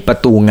ไว้ที่ประ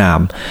ตูงา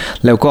ม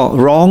แล้วก็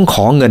ร้องข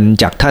อเงิน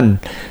จากท่าน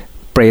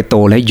เปโตร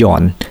และยอห์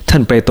นท่า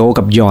นเปโตร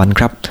กับยอห์น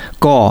ครับ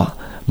ก็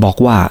บอก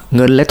ว่าเ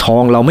งินและทอ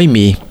งเราไม่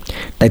มี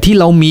แต่ที่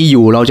เรามีอ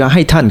ยู่เราจะใ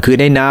ห้ท่านคือ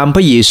ในนามพ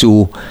ระเยซู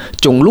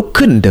จงลุก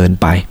ขึ้นเดิน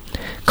ไป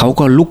เขา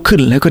ก็ลุกขึ้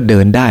นแล้วก็เดิ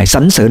นได้ส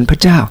รรเสริญพระ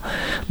เจ้า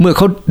เมื่อเ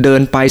ขาเดิ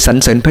นไปสรร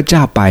เสริญพระเจ้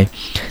าไป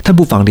ท่าน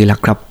ผู้ฟังดีละ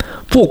ครับ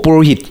พวกปุโร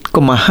หิตก็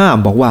มาห้าม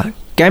บอกว่า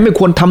แกไม่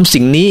ควรทำ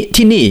สิ่งนี้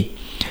ที่นี่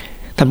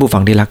ท่านผู้ฟั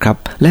งดีละครับ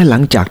และหลั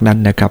งจากนั้น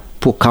นะครับ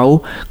พวกเขา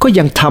ก็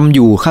ยังทำอ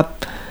ยู่ครับ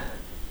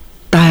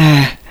แต่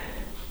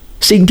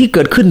สิ่งที่เ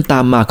กิดขึ้นตา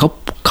มมา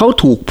เขา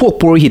ถูกพวก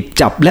ปุโรหิต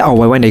จับและเอาไ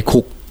ว้ในคุ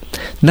ก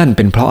นั่นเ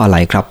ป็นเพราะอะไร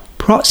ครับ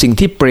เพราะสิ่ง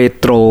ที่เป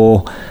โตร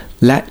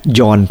และ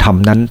ยอห์นท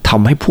ำนั้นท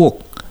ำให้พวก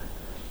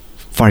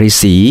ฟาริ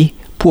สี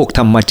พวกธ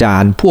รรมจา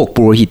รย์พวก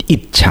ปุโรหิตอิ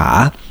จฉา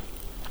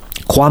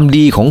ความ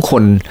ดีของค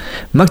น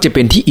มักจะเ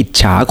ป็นที่อิจ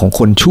ฉาของ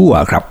คนชั่ว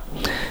ครับ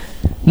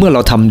เมื่อเร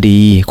าทำดี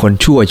คน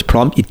ชั่วพร้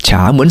อมอิจฉ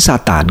าเหมือนซา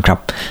ตานครับ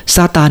ซ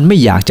าตานไม่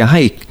อยากจะใ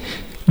ห้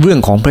เรื่อง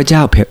ของพระเจ้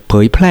าเผ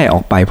ยแพร่อ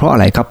อกไปเพราะอะ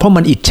ไรครับเพราะ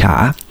มันอิจฉา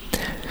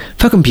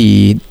พระคัมภีร์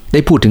ได้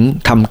พูดถึง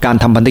การ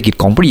ทำพันธกิจ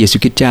ของพระเยซู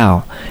คริสต์เจ้า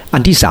อั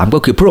นที่3ก็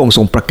คือพระองค์ท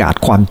รงประกาศ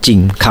ความจริง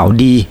ข่าว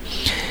ดี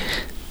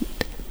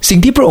สิ่ง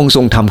ที่พระองค์ท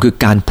รงทำคือ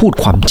การพูด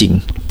ความจริง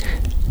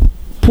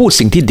พูด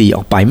สิ่งที่ดีอ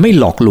อกไปไม่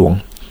หลอกลวง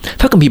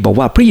พระคัมภีร์บอก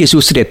ว่าพระเยซู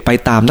เสด็จไป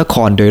ตามนค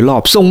รโดยรอ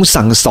บทรง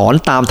สั่งสอน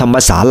ตามธรรม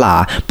ศาลา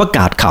ประก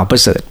าศข่าวปร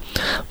ะเสริฐ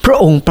พระ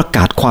องค์ประก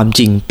าศความ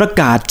จริงประ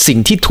กาศสิ่ง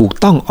ที่ถูก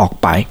ต้องออก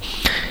ไป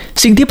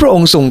สิ่งที่พระอ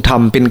งค์ทรงท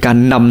ำเป็นการ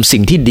นำสิ่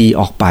งที่ดี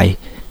ออกไป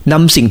น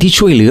ำสิ่งที่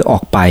ช่วยเหลือออ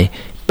กไป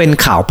เป็น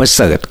ข่าวประเ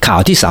สริฐข่า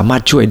วที่สามาร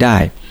ถช่วยได้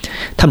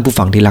ท่านผู้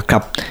ฟังที่รักครั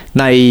บ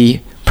ใน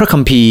พ ระคั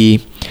มภีร์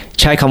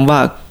ใช้คำว่า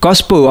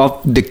Gospel of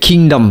the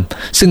Kingdom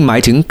ซึ่งหมาย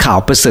ถึงข่าว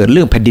ประเสริฐเ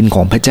รื่องแผ่นดินข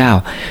องพระเจ้า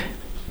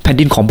แผ่น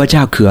ดินของพระเจ้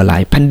าคืออะไร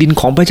แผ่นดิน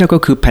ของพระเจ้าก็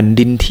คือแผ่น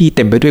ดินที่เ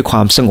ต็มไปด้วยคว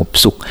ามสงบ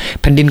สุข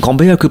แผ่นดินของพ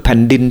ระเจ้าคือแผ่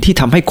นดินที่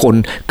ทำให้คน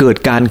เกิด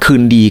การคื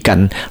นดีกัน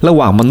ระห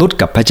ว่างมนุษย์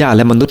กับพระเจ้าแ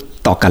ละมนุษย์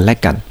ต่อกันและ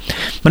กัน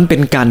มันเป็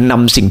นการน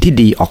ำสิ่งที่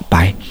ดีออกไป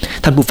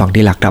ท่านผู้ฟัง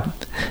ที่รักครับ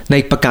ใน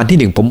ประการที่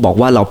หนึ่งผมบอก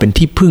ว่าเราเป็น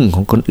ที่พึ่งข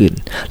องคนอื่น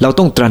เรา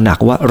ต้องตระหนัก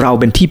ว่าเรา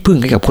เป็นที่พึ่ง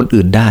ให้กับคน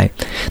อื่นได้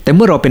แต่เ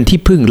มื่อเราเป็นที่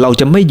พึ่งเรา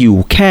จะไม่อยู่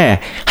แค่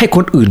ให้ค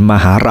นอื่นมา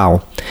หาเรา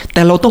แ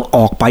ต่เราต้องอ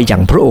อกไปอย่า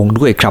งพระองค์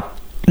ด้วยครับ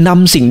น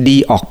ำสิ่งดี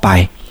ออกไป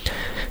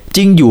จ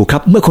ริงอยู่ครั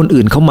บเมื่อคน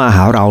อื่นเข้ามาห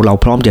าเรา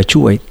พร้อมจะ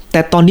ช่วยแ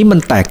ต่ตอนนี้มัน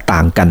แตกต่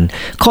างกัน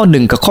ข้อ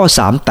1กับข้อ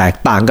3แตก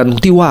ต่างกันตร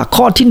งที่ว่า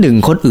ข้อที่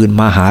1คนอื่น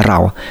มาหาเรา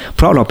เ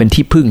พราะเราเป็น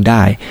ที่พึ่งไ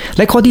ด้แ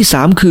ละข้อที่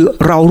3คือ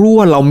เรารู้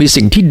ว่าเรามี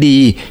สิ่งที่ดี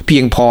เพี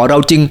ยงพอเรา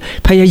จึง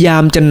พยายา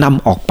มจะน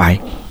ำออกไป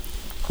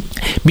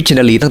มิชชัน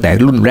นารีตั้งแต่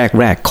รุ่น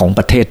แรกๆของป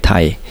ระเทศไท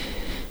ย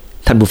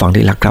ท่านผู้ฟัง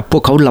ที่รักครับพว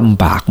กเขาล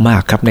ำบากมา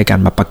กครับในการ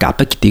มาประกาศพ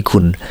ระกิตติคุ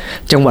ณ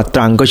จังหวัดต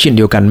รังก็เช่นเ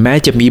ดียวกันแม้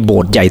จะมีโบ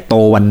สถ์ใหญ่โต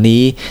วัน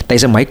นี้แต่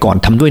สมัยก่อน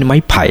ทำด้วยไม้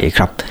ไผ่ค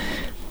รับ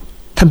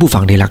ท่านผู้ฟั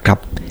งที่รักครับ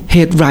เห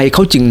ตุไรเข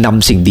าจึงน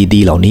ำสิ่งดี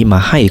ๆเหล่านี้มา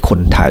ให้คน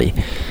ไทย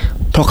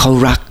เพราะเขา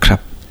รักครั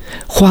บ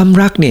ความ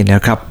รักเนี่ยน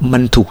ะครับมั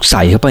นถูกใ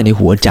ส่เข้าไปใน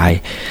หัวใจ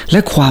และ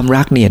ความ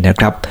รักเนี่ยนะ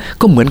ครับ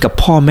ก็เหมือนกับ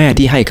พ่อแม่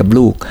ที่ให้กับ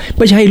ลูกไ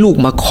ม่ใช่ให้ลูก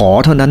มาขอ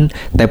เท่านั้น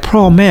แต่พ่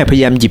อแม่พย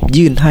ายามหยิบ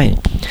ยื่นให้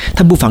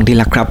ท่านผู้ฟังที่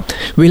รักครับ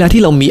เวลา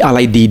ที่เรามีอะไร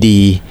ดี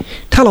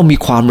ๆถ้าเรามี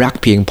ความรัก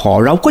เพียงพอ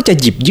เราก็จะ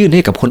หยิบยื่นใ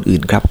ห้กับคนอื่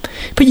นครับ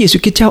พระเยซู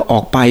คริสต์เจ้าออ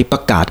กไปปร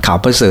ะกาศข่าว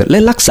ประเสริฐและ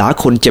รักษา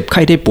คนเจ็บไ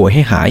ข้ได้ป่วยใ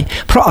ห้หาย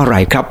เพราะอะไร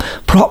ครับ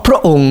เพราะพระ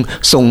องค์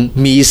ทรง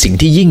มีสิ่ง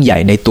ที่ยิ่งใหญ่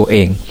ในตัวเอ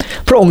ง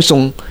พระองค์ทร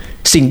ง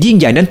สิ่งยิ่ง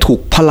ใหญ่นั้นถูก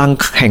พลัง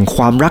แห่งค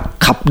วามรัก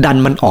ขับดัน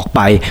มันออกไป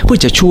เพื่อ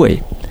จะช่วย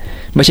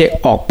ไม่ใช่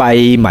ออกไป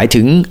หมาย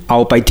ถึงเอา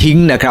ไปทิ้ง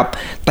นะครับ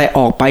แต่อ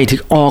อกไปถึ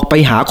งออกไป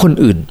หาคน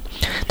อื่น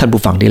ท่าน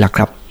ผู้ฟังที่รักค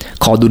รับ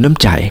ขอดูน้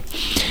ำใจ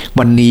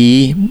วันนี้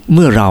เ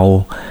มื่อเรา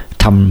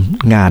ท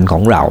ำงานขอ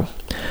งเรา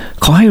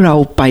ขอให้เรา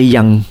ไป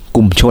ยังก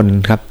ลุ่มชน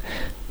ครับ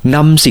น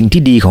ำสิ่ง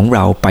ที่ดีของเร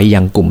าไปยั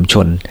งกลุ่มช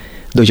น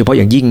โดยเฉพาะอ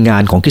ย่างยิ่งงา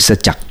นของคริสต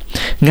จักร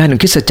งานขอ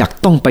งคริสตจักร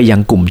ต้องไปยั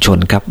งกลุ่มชน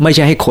ครับไม่ใ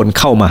ช่ให้คน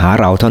เข้ามาหา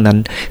เราเท่านั้น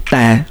แ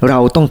ต่เรา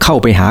ต้องเข้า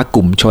ไปหาก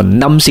ลุ่มชน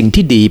นำสิ่ง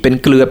ที่ดีเป็น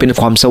เกลือเป็น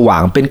ความสว่า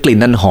งเป็นกลิ่น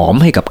อันหอม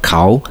ให้กับเข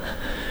า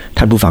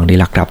ท่านผู้ฟังได้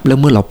รักครับแล้ว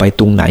เมื่อเราไป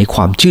ตรงไหนค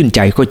วามชื่นใจ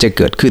ก็จะเ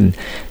กิดขึ้น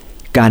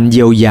การเ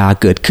ยียวยา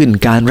เกิดขึ้น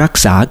การรัก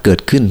ษาเกิด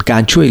ขึ้นกา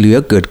รช่วยเหลือ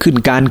เกิดขึ้น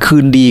การคื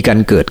นดีกัน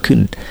เกิดขึ้น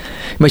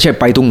ไม่ใช่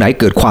ไปตรงไหน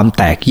เกิดความ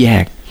แตกแย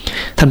ก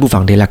ท่านผู้ฟั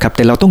งได้แล้วครับแ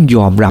ต่เราต้องย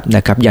อมรับน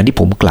ะครับอย่างที่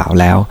ผมกล่าว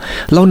แล้ว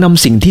เราน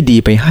ำสิ่งที่ดี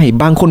ไปให้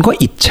บางคนก็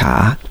อิจฉา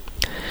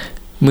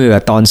เมื่อ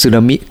ตอนสึน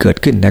ามิเกิด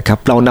ขึ้นนะครับ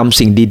เรานำ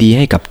สิ่งดีๆใ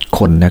ห้กับค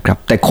นนะครับ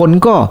แต่คน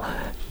ก็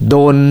โด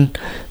น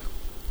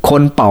ค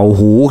นเป่า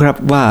หูครับ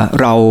ว่า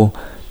เรา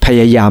พ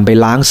ยายามไป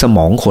ล้างสม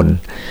องคน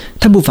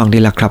ท่านผู้ฟังได้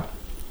แล้วครับ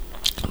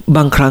บ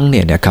างครั้งเ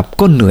นี่ยนะครับ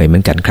ก็เหนื่อยเหมื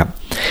อนกันครับ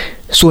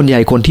ส่วนใหญ่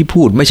คนที่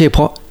พูดไม่ใช่เพ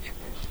ราะ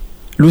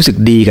รู้สึก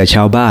ดีกับช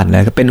าวบ้านน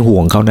ะครับเป็นห่ว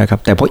งเขานะครับ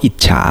แต่เพราะอิจ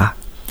ฉา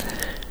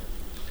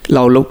เร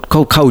า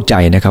เข้าใจ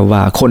นะครับว่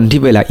าคนที่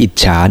เวลาอิจ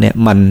ฉาเนี่ย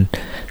มัน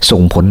ส่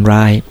งผล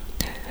ร้าย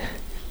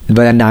เว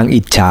ลานางอิ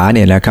จฉาเ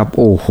นี่ยนะครับ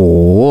โอ้โห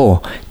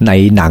ใน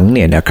หนังเ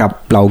นี่ยนะครับ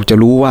เราจะ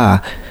รู้ว่า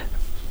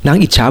นาง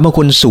อิจฉาบางค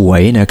นสว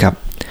ยนะครับ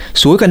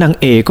สวยกับนาง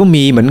เอกก็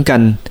มีเหมือนกั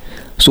น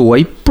สวย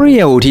เป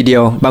รี้ยวทีเดี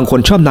ยวบางคน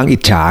ชอบนางอิ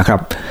จฉาครั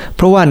บเ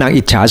พราะว่านาง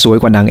อิจฉาสวย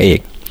กว่านางเอก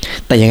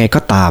แต่ยังไง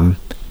ก็ตาม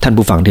ท่าน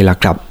ผู้ฟังที่รัก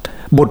ครับ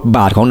บทบ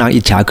าทของนาง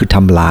อิจฉาคือท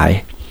ำลาย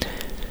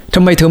ท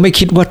ำไมเธอไม่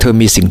คิดว่าเธอ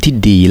มีสิ่งที่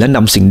ดีและน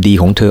ำสิ่งดี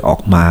ของเธอออ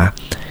กมา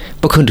เ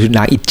พราะคือน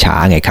างอิจฉา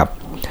ไงครับ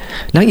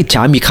นางอิจฉ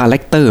ามีคาแร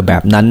คเตอร์แบ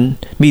บนั้น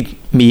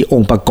มีอ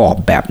งค์ประกอบ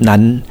แบบนั้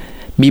น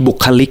มีบุ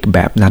คลิกแบ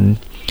บนั้น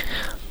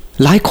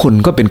หลายคน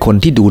ก็เป็นคน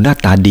ที่ดูหน้า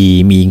ตาดี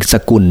มีส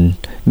กุล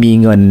มี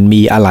เงิน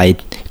มีอะไร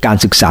การ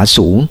ศึกษา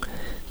สูง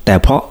แต่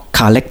เพราะค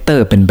าแรคเตอ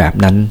ร์เป็นแบบ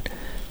นั้น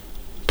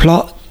เพรา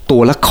ะตั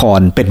วละค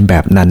รเป็นแบ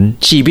บนั้น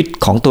ชีวิต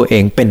ของตัวเอ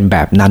งเป็นแบ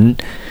บนั้น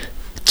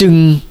จึง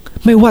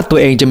ไม่ว่าตัว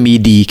เองจะมี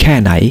ดีแค่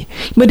ไหน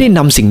ไม่ได้น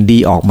ำสิ่งดี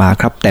ออกมา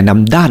ครับแต่น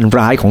ำด้าน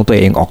ร้ายของตัว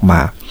เองออกมา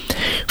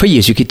พระเย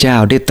ซูคริสต์เจ้า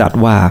ได้ตรัส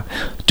ว่า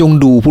จง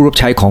ดูผู้รับ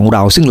ใช้ของเร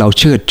าซึ่งเรา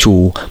เชิดชู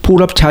ผู้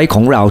รับใช้ข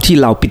องเราที่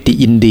เราปิติ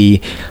ยินดี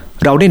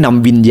เราได้น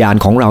ำวิญญาณ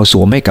ของเราส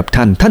วมให้กับ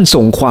ท่าน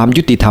ส่งความ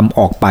ยุติธรรม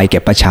ออกไปแก่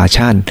ประชาช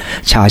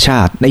า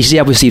ติในอิสย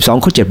าห์บท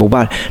42ข้อ7บอก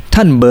ว่า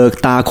ท่านเบิก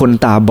ตาคน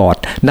ตาบอด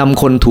น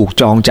ำคนถูก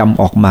จองจ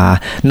ำออกมา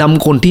น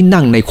ำคนที่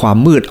นั่งในความ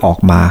มืดออก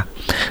มา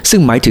ซึ่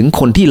งหมายถึง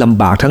คนที่ล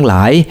ำบากทั้งหล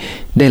าย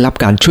ได้รับ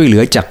การช่วยเหลื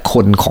อจากค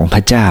นของพร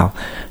ะเจ้า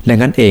ดัง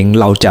นั้นเอง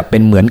เราจะเป็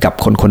นเหมือนกับ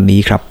คนนี้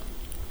ครับ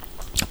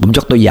ผมย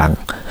กตัวอย่าง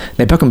ใ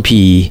นพระคัม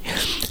ภีร์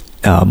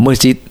เมื่อ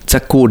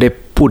สักครู่ได้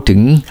พูดถึง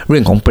เรื่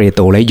องของเปโต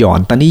รและยอห์น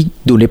ตอนนี้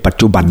ดูในปัจ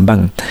จุบันบ้า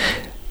ง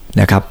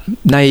นะครับ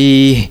ใน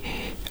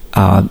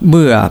เ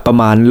มื่อประ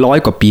มาณ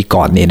100 กว่าปี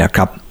ก่อนเนี่ยนะค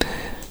รับ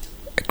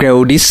เกรล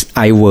ดิสไ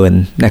อเวิร์น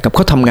นะครับเข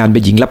าทำงานเป็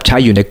นหญิงรับใช้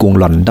อยู่ในกรุง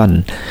ลอนดอน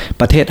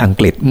ประเทศอัง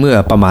กฤษเมื่อ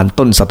ประมาณ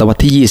ต้นศตวรร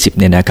ษที่20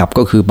เนี่ยนะครับ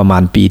ก็คือประมา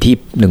ณปีที่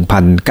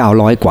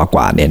 1,900 ก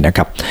ว่าเนี่ยนะค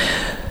รับ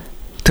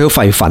เธอใ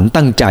ฝ่ฝัน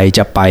ตั้งใจจ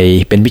ะไป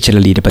เป็นมิชชันน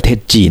ารีในประเทศ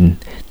จีน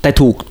แต่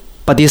ถูก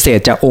ปฏิเสธ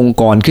จากองค์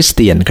กรคริสเ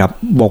ตียนครับ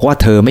บอกว่า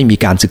เธอไม่มี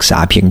การศึกษา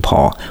เพียงพอ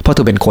เพราะเธ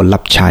อเป็นคนรั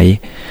บใช้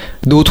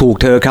ดูถูก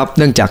เธอครับเ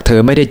นื่องจากเธอ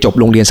ไม่ได้จบ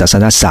โรงเรียนศาส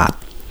นศาสตร์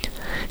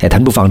แต่ท่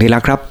านผู้ฟังที่รั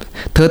กครับ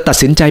เธอตัด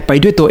สินใจไป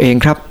ด้วยตัวเอง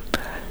ครับ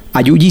อ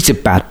ายุ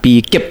28ปี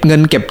เก็บเงิ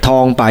นเก็บทอ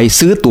งไป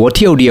ซื้อตั๋วเ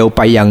ที่ยวเดียวไ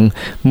ปยัง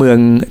เมือง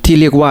ที่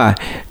เรียกว่า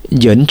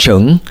เหยินเฉิ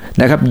ง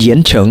นะครับเหยียน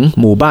เฉิง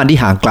หมู่บ้านที่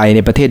ห่างไกลใน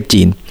ประเทศ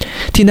จีน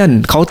ที่นั่น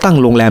เขาตั้ง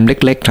โรงแรมเ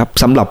ล็กๆครับ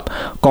สำหรับ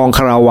กองค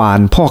าราวาน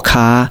พ่อ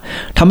ค้า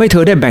ทำให้เธ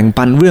อได้แบ่ง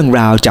ปันเรื่อง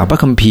ราวจากพระ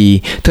คัมภีร์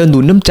เธอหนุ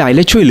นน้ำใจแล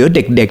ะช่วยเหลือเ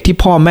ด็กๆที่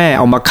พ่อแม่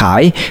เอามาขา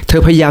ยเธ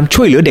อพยายาม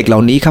ช่วยเหลือเด็กเหล่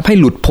านี้ครับให้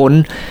หลุดพ้น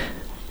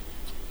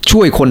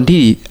ช่วยคน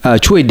ที่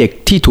ช่วยเด็ก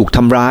ที่ถูกท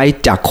ำร้าย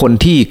จากคน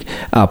ที่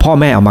พ่อ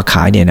แม่เอามาข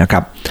ายเนี่ยนะครั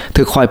บเธ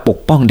อคอยปก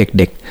ป้องเ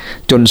ด็ก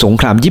ๆจนสง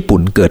ครามญี่ปุ่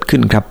นเกิดขึ้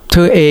นครับเธ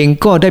อเอง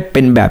ก็ได้เ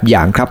ป็นแบบอย่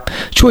างครับ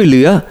ช่วยเห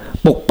ลือ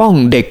ปกป้อง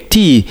เด็ก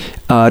ที่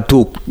ถู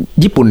ก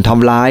ญี่ปุ่นท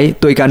ำร้าย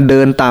โดยการเดิ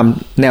นตาม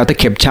แนวตะ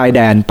เข็บชายแด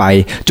นไป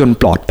จน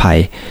ปลอดภัย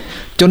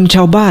จนช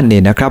าวบ้านเนี่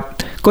ยนะครับ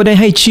ก็ได้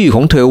ให้ชื่อข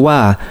องเธอว่า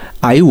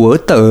ไอเหวอ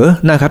เต๋อ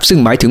นะครับซึ่ง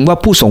หมายถึงว่า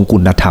ผู้ทรงคุ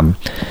ณธรรม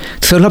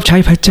เธอรับใช้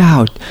พระเจ้า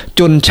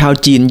จนชาว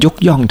จีนยก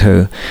ย่องเธ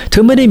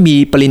อไม่ได้มี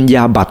ปริญญ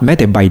าบัตรแม้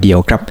แต่ใบเดียว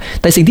ครับ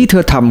แต่สิ่งที่เธ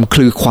อทำ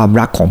คือความ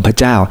รักของพระ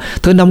เจ้า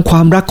เธอนำคว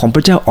ามรักของพ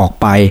ระเจ้าออก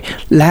ไป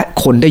และ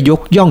คนได้ย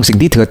กย่องสิ่ง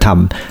ที่เธอท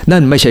ำนั่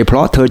นไม่ใช่เพร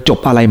าะเธอจบ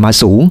อะไรมา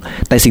สูง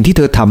แต่สิ่งที่เ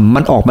ธอทำมั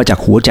นออกมาจาก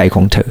หัวใจข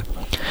องเธอ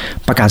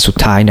ประการสุด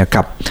ท้ายนะค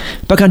รับ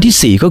ประการ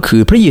ที่4ก็คื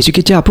อพระเยซูค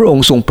ริสต์เจ้าพระอง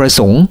ค์ทรงประ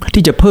สงค์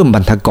ที่จะเพิ่มบร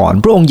รทกร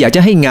พระองค์อยากจ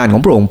ะให้งานขอ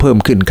งพระองค์เพิ่ม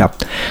ขึ้นครับ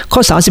ข้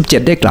อ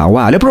37ได้กล่าว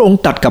ว่าและพระองค์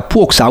ตรัสกับพ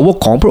วกสาวก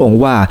ของพระองค์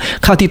ว่า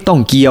ข้าวที่ต้อง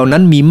เกี่ยวนั้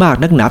นมีมาก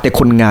นักหนาแต่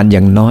คนงานอย่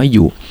างน้อยอ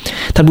ยู่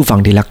ท่านผู้ฟัง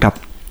ที่รักครับ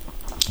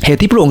เหตุ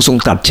ที่พระองค์ทรง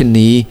ตรัสเช่น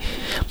นี้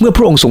เมื่อพ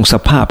ระองค์ทรงส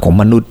ภาพของ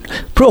มนุษย์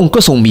พระองค์ก็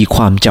ทรงมีค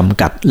วามจ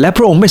ำกัดและพ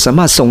ระองค์ไม่สาม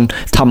ารถทรง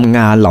ทำง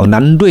านเหล่า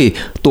นั้นด้วย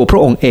ตัวพระ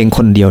องค์เองค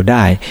นเดียวไ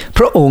ด้พ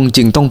ระองค์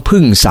จึงต้อง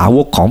พึ่งสาว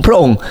กของพระ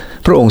องค์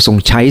พระองค์ทรง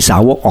ใช้สา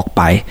วกออกไ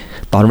ป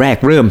ตอนแรก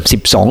เริ่ม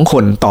12ค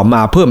นต่อม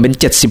าเพิ่มเป็น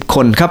70ค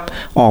นครับ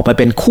ออกไป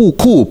เป็น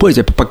คู่เพื่อจ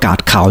ะประกาศ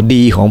ข่าว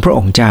ดีของพระอ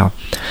งค์เจ้า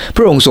พ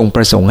ระองค์ทรงป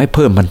ระสงค์ให้เ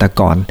พิ่มพันธ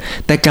กร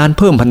แต่การเ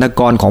พิ่มพันธ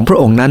กรของพระ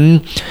องค์นั้น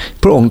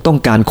พระองค์ต้อง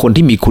การคน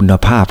ที่มีคุณ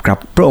ภาพครับ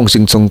พระองค์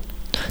จึงทรง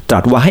ตรั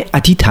สว่าให้อ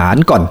ธิษฐาน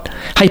ก่อน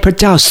ให้พระ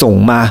เจ้าส่ง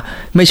มา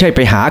ไม่ใช่ไป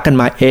หากัน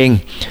มาเอง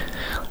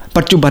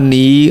ปัจจุบัน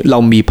นี้เรา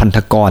มีพันธ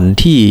กร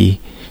ที่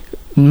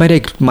ไม่ได้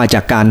มาจ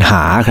ากการห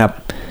าครับ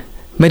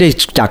ไม่ได้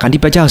จากการ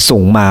ที่พระเจ้าส่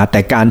งมาแต่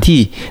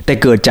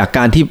เกิดจากก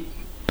ารที่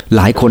ห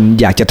ลายคน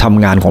อยากจะท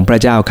ำงานของพระ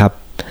เจ้าครับ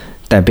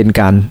แต่เป็น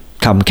การ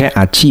ทำแค่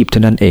อาชีพเท่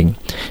านั้นเอง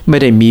ไม่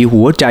ได้มี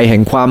หัวใจแห่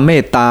งความเม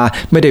ตตา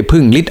ไม่ได้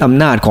พึ่งฤทธิ์อ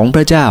ำนาจของพ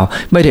ระเจ้า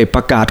ไม่ได้ป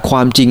ระกาศคว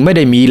ามจริงไม่ไ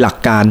ด้มีหลัก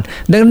การ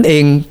ดังนั้นเอ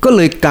งก็เ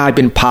ลยกลายเ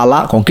ป็นภาระ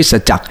ของคริสต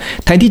จักร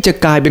แทนที่จะ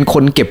กลายเป็นค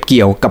นเก็บเ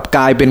กี่ยวกับก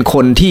ลายเป็นค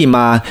นที่ม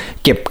า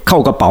เก็บเข้า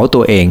กระเป๋าตั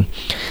วเอง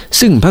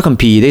ซึ่งพระคัม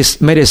ภีร์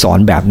ไม่ได้สอน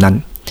แบบนั้น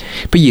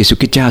พระเยซู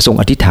คริสต์เจ้าทรง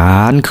อธิษฐา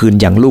นคืน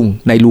อย่างรุ่ง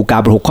ในลูกา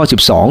บท 6 ข้อ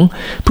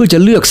 12เพื่อจะ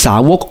เลือกสา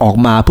วกออก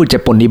มาเพื่อจะ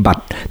ปฏิบั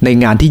ติใน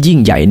งานที่ยิ่ง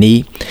ใหญ่นี้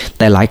แ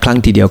ต่หลายครั้ง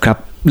ทีเดียวครับ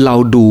เรา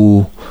ดู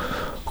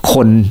ค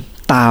น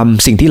ตาม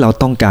สิ่งที่เรา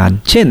ต้องการ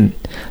เช่น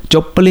จ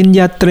บปริญญ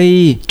าตรี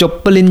จบ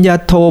ปริญญา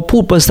โทพู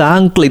ดภาษา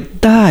อังกฤษ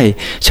ได้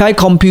ใช้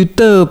คอมพิวเ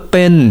ตอร์เ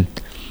ป็น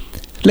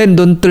เล่น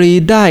ดนตรี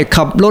ได้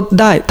ขับรถ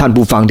ได้ท่าน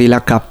ผู้ฟังที่รั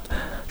กครับ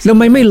แล้ว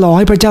ไม่รอใ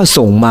ห้พระเจ้า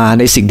ส่งมา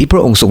ในสิ่งที่พร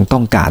ะองค์ทรงต้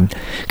องการ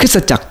คริสต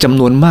จักรจำ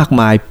นวนมาก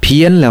มายเ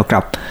พี้ยนแล้วค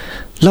รับ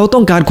เราต้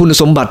องการคุณ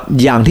สมบัติ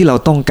อย่างที่เรา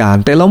ต้องการ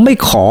แต่เราไม่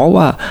ขอ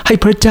ว่าให้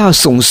พระเจ้า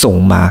ส่ง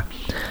มา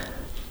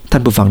ท่า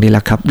นผู้ฟังที่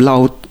รักครับเ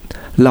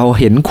รา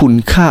เห็นคุณ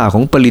ค่าข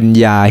องปริญ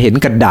ญาเห็น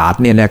กระดาษ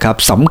เนี่ยนะครับ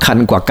สำคัญ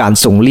กว่าการ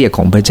ทรงเรียกข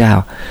องพระเจ้า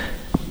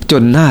จ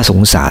นน่าส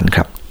งสารค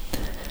รับ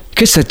ค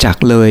ริสตจัก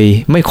รเลย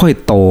ไม่ค่อย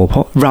โตเพร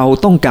าะเรา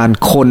ต้องการ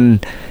คน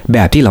แบ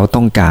บที่เรา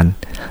ต้องก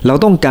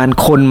าร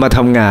คนมาท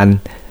ำงาน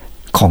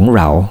ของเ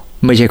รา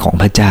ไม่ใช่ของ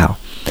พระเจ้า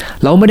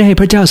เราไม่ได้ให้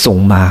พระเจ้าส่ง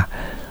มา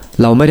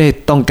เราไม่ได้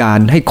ต้องการ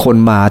ให้คน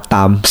มาต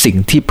ามสิ่ง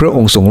ที่พระอ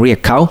งค์ทรงเรียก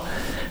เขา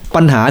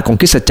ปัญหาของ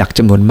คริสตจักรจ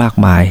ำนวนมาก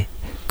มาย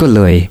ก็เล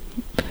ย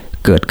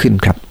เกิดขึ้น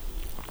ครับ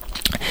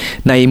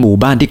ในหมู่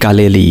บ้านที่กา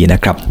ลิลีน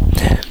ะครับ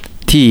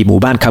ที่หมู่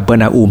บ้านคาเปอ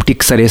ร์นาอูมที่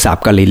ทะเลสาบ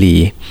กาลิลี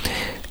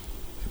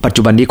ปัจ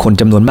จุบันนี้คน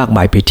จำนวนมากม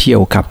ายไปเที่ย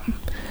วครับ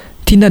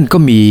ที่นั่นก็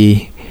มี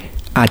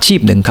อาชีพ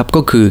หนึ่งครับ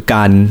ก็คือก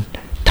าร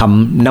ท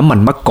ำน้ำมัน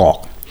มะกอก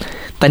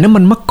แต่น้ำมั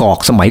นมะกอก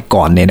สมัย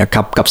ก่อนเนี่ยนะค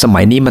รับกับส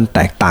มัยนี้มันแ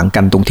ตกต่างกั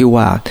นตรงที่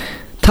ว่า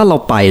ถ้าเรา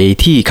ไป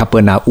ที่คาเปอ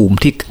ร์นาอูม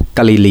ที่ก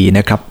าลิลี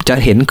นะครับจะ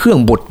เห็นเครื่อง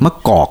บดมะ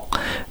กอก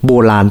โบ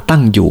ราณตั้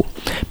งอยู่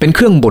เป็นเค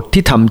รื่องบด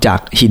ที่ทำจาก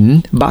หิน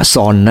บะซ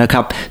อนนะค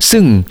รับ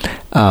ซึ่ง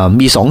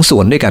มี2ส่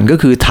วนด้วยกันก็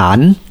คือฐาน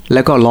แล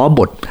ะก็ล้อบ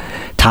ด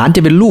ฐานจ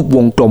ะเป็นรูปว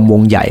งกลมว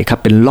งใหญ่ครับ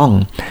เป็นร่อง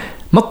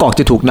มะกอก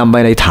จะถูกนำไป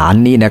ในฐาน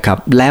นี้นะครับ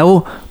แล้ว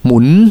หมุ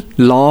น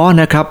ล้อ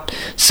นะครับ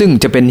ซึ่ง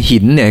จะเป็นหิ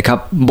นเนี่ยครับ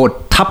บด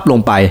ทับลง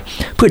ไป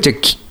เพื่อจะ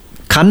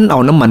คั้นเอา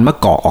น้ำมันมะ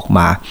กอกออกม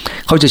า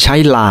เขาจะใช้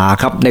ลา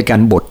ครับในกา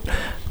รบด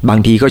บาง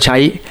ทีก็ใช้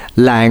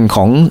แรงข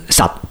อง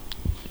สัตว์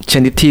ช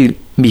นิดที่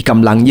มีก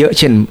ำลังเยอะ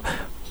เช่น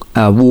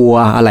วัว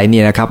อะไรเ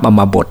นี่ยนะครับเอา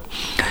มาบด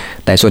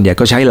แต่ส่วนใหญ่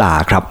ก็ใช้ลา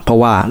ครับเพราะ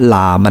ว่าล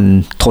ามัน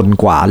ทน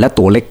กว่าและ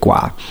ตัวเล็กกว่า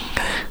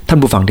ท่าน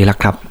ผู้ฟังที่รัก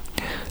ครับ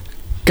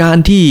การ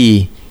ที่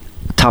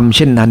ทำเ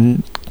ช่นนั้น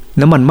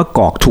น้ำมันมะก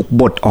อกถูก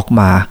บดออก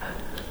มา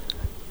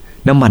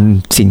น้ำมัน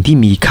สิ่งที่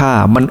มีค่า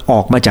มันอ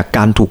อกมาจากก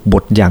ารถูกบ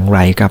ดอย่างไร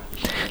ครับ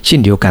เช่น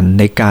เดียวกัน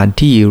ในการ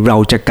ที่เรา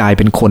จะกลายเ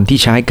ป็นคนที่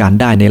ใช้การ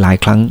ได้ในหลาย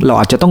ครั้งเรา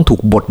อาจจะต้องถู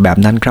กบดแบบ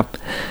นั้นครับ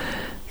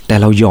แต่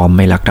เรายอมไห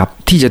มล่ะครับ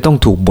ที่จะต้อง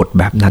ถูกบด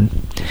แบบนั้น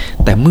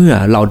แต่เมื่อ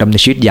เราดำเนิ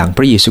นชีวิตอย่างพ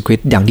ระเยซูคริส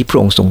ต์อย่างที่พระ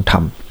องค์ทรงท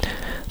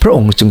ำพระอ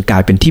งค์จึงกลา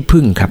ยเป็นที่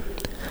พึ่งครับ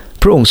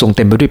พระองค์ทรงเ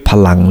ต็มไปด้วยพ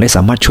ลังและส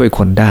ามารถช่วยค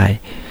นได้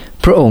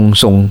พระองค์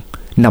ทรง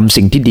นำ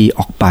สิ่งที่ดีอ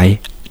อกไป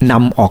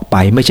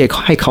ไม่ใช่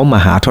ให้เขามา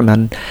หาเท่านั้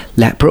น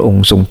และพระอง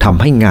ค์ทรงท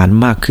ำให้งาน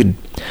มากขึ้น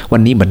วั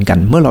นนี้เหมือนกัน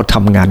เมื่อเราท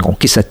ำงานของ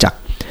คริสตจักร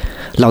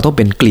เราต้องเ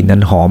ป็นกลิ่นอั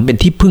นหอมเป็น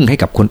ที่พึ่งให้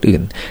กับคนอื่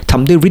นท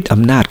ำด้วยฤทธิ์อ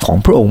ำนาจของ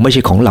พระองค์ไม่ใ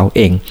ช่ของเราเ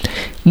อง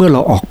เมื่อเร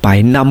าออกไป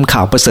นำข่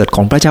าวประเสริฐข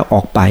องพระเจ้าอ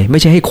อกไปไม่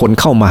ใช่ให้คน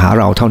เข้ามาหา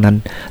เราเท่านั้น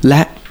แล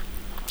ะ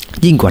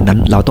ยิ่งกว่านั้น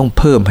เราต้อง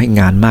เพิ่มให้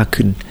งานมาก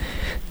ขึ้น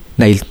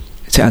ใน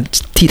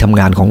ที่ทำ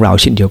งานของเรา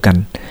เช่นเดียวกัน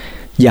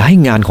อย่าให้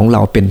งานของเร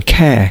าเป็นแ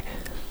ค่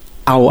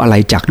เอาอะไร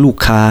จากลูก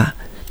ค้า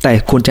แต่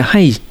ควรจะใ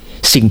ห้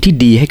สิ่งที่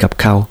ดีให้กับ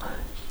เขา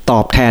ตอ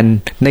บแทน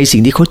ในสิ่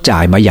งที่เขาจ่า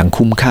ยมาอย่าง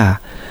คุ้มค่า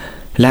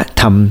และ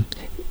ท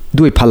ำ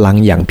ด้วยพลัง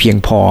อย่างเพียง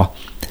พอ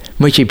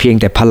ไม่ใช่เพียง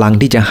แต่พลัง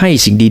ที่จะให้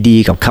สิ่งดี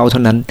ๆกับเขาเท่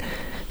านั้น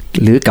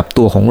หรือกับ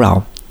ตัวของเรา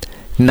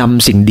น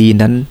ำสิ่งดี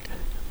นั้น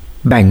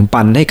แบ่ง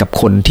ปันให้กับ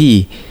คนที่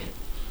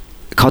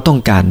เขาต้อง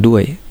การด้ว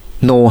ย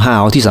โน้ตฮา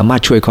วที่สามาร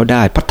ถช่วยเขาไ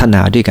ด้พัฒน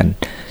าด้วยกัน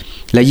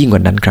และยิ่งกว่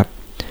านั้นครับ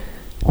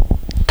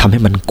ทำให้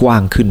มันกว้า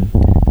งขึ้น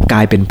กล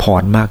ายเป็นพ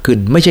รมากขึ้น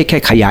ไม่ใช่แค่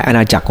ขยายอาณ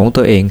าจักรของ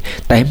ตัวเอง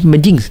แต่มัน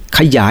ยิ่ง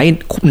ขยาย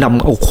น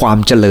ำเอาความ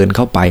เจริญเ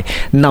ข้าไป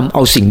นำเอ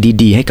าสิ่ง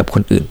ดีๆให้กับค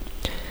นอื่น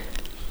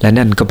และ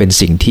นั่นก็เป็น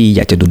สิ่งที่อย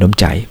ากจะดูน้ำ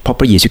ใจเพราะ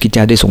พระเยซูคริสต์เ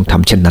จ้าได้ทรงท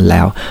ำเช่นนั้นแ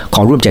ล้วข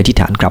อร่วมใจอธิษ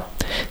ฐานครับ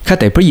ข้า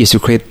แต่พระเยซู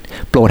คริสต์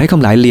โปรดให้ข้า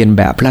พเจ้าเรียนแ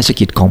บบพระราช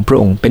กิจของพระ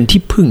องค์เป็น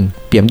ที่พึ่ง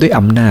เปี่ยมด้วย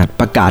อำนาจ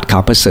ประกาศข่า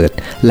วประเสริฐ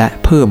และ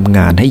เพิ่มง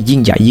านให้ยิ่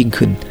งใหญ่ยิ่ง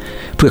ขึ้น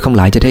เพื่อข้าพเ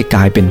จ้าจะได้ก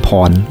ลายเป็นพ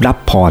รรับ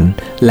พร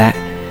และ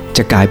จ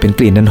ะกลายเป็น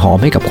กลิ่นอันหอม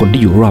ให้กับคน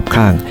ที่อยู่รอบ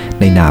ข้าง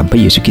ในนามพระ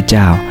เยซูคริสต์เ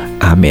จ้า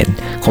อาเมน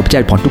ขอพระเจ้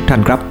าพรทุกท่า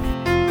นครับ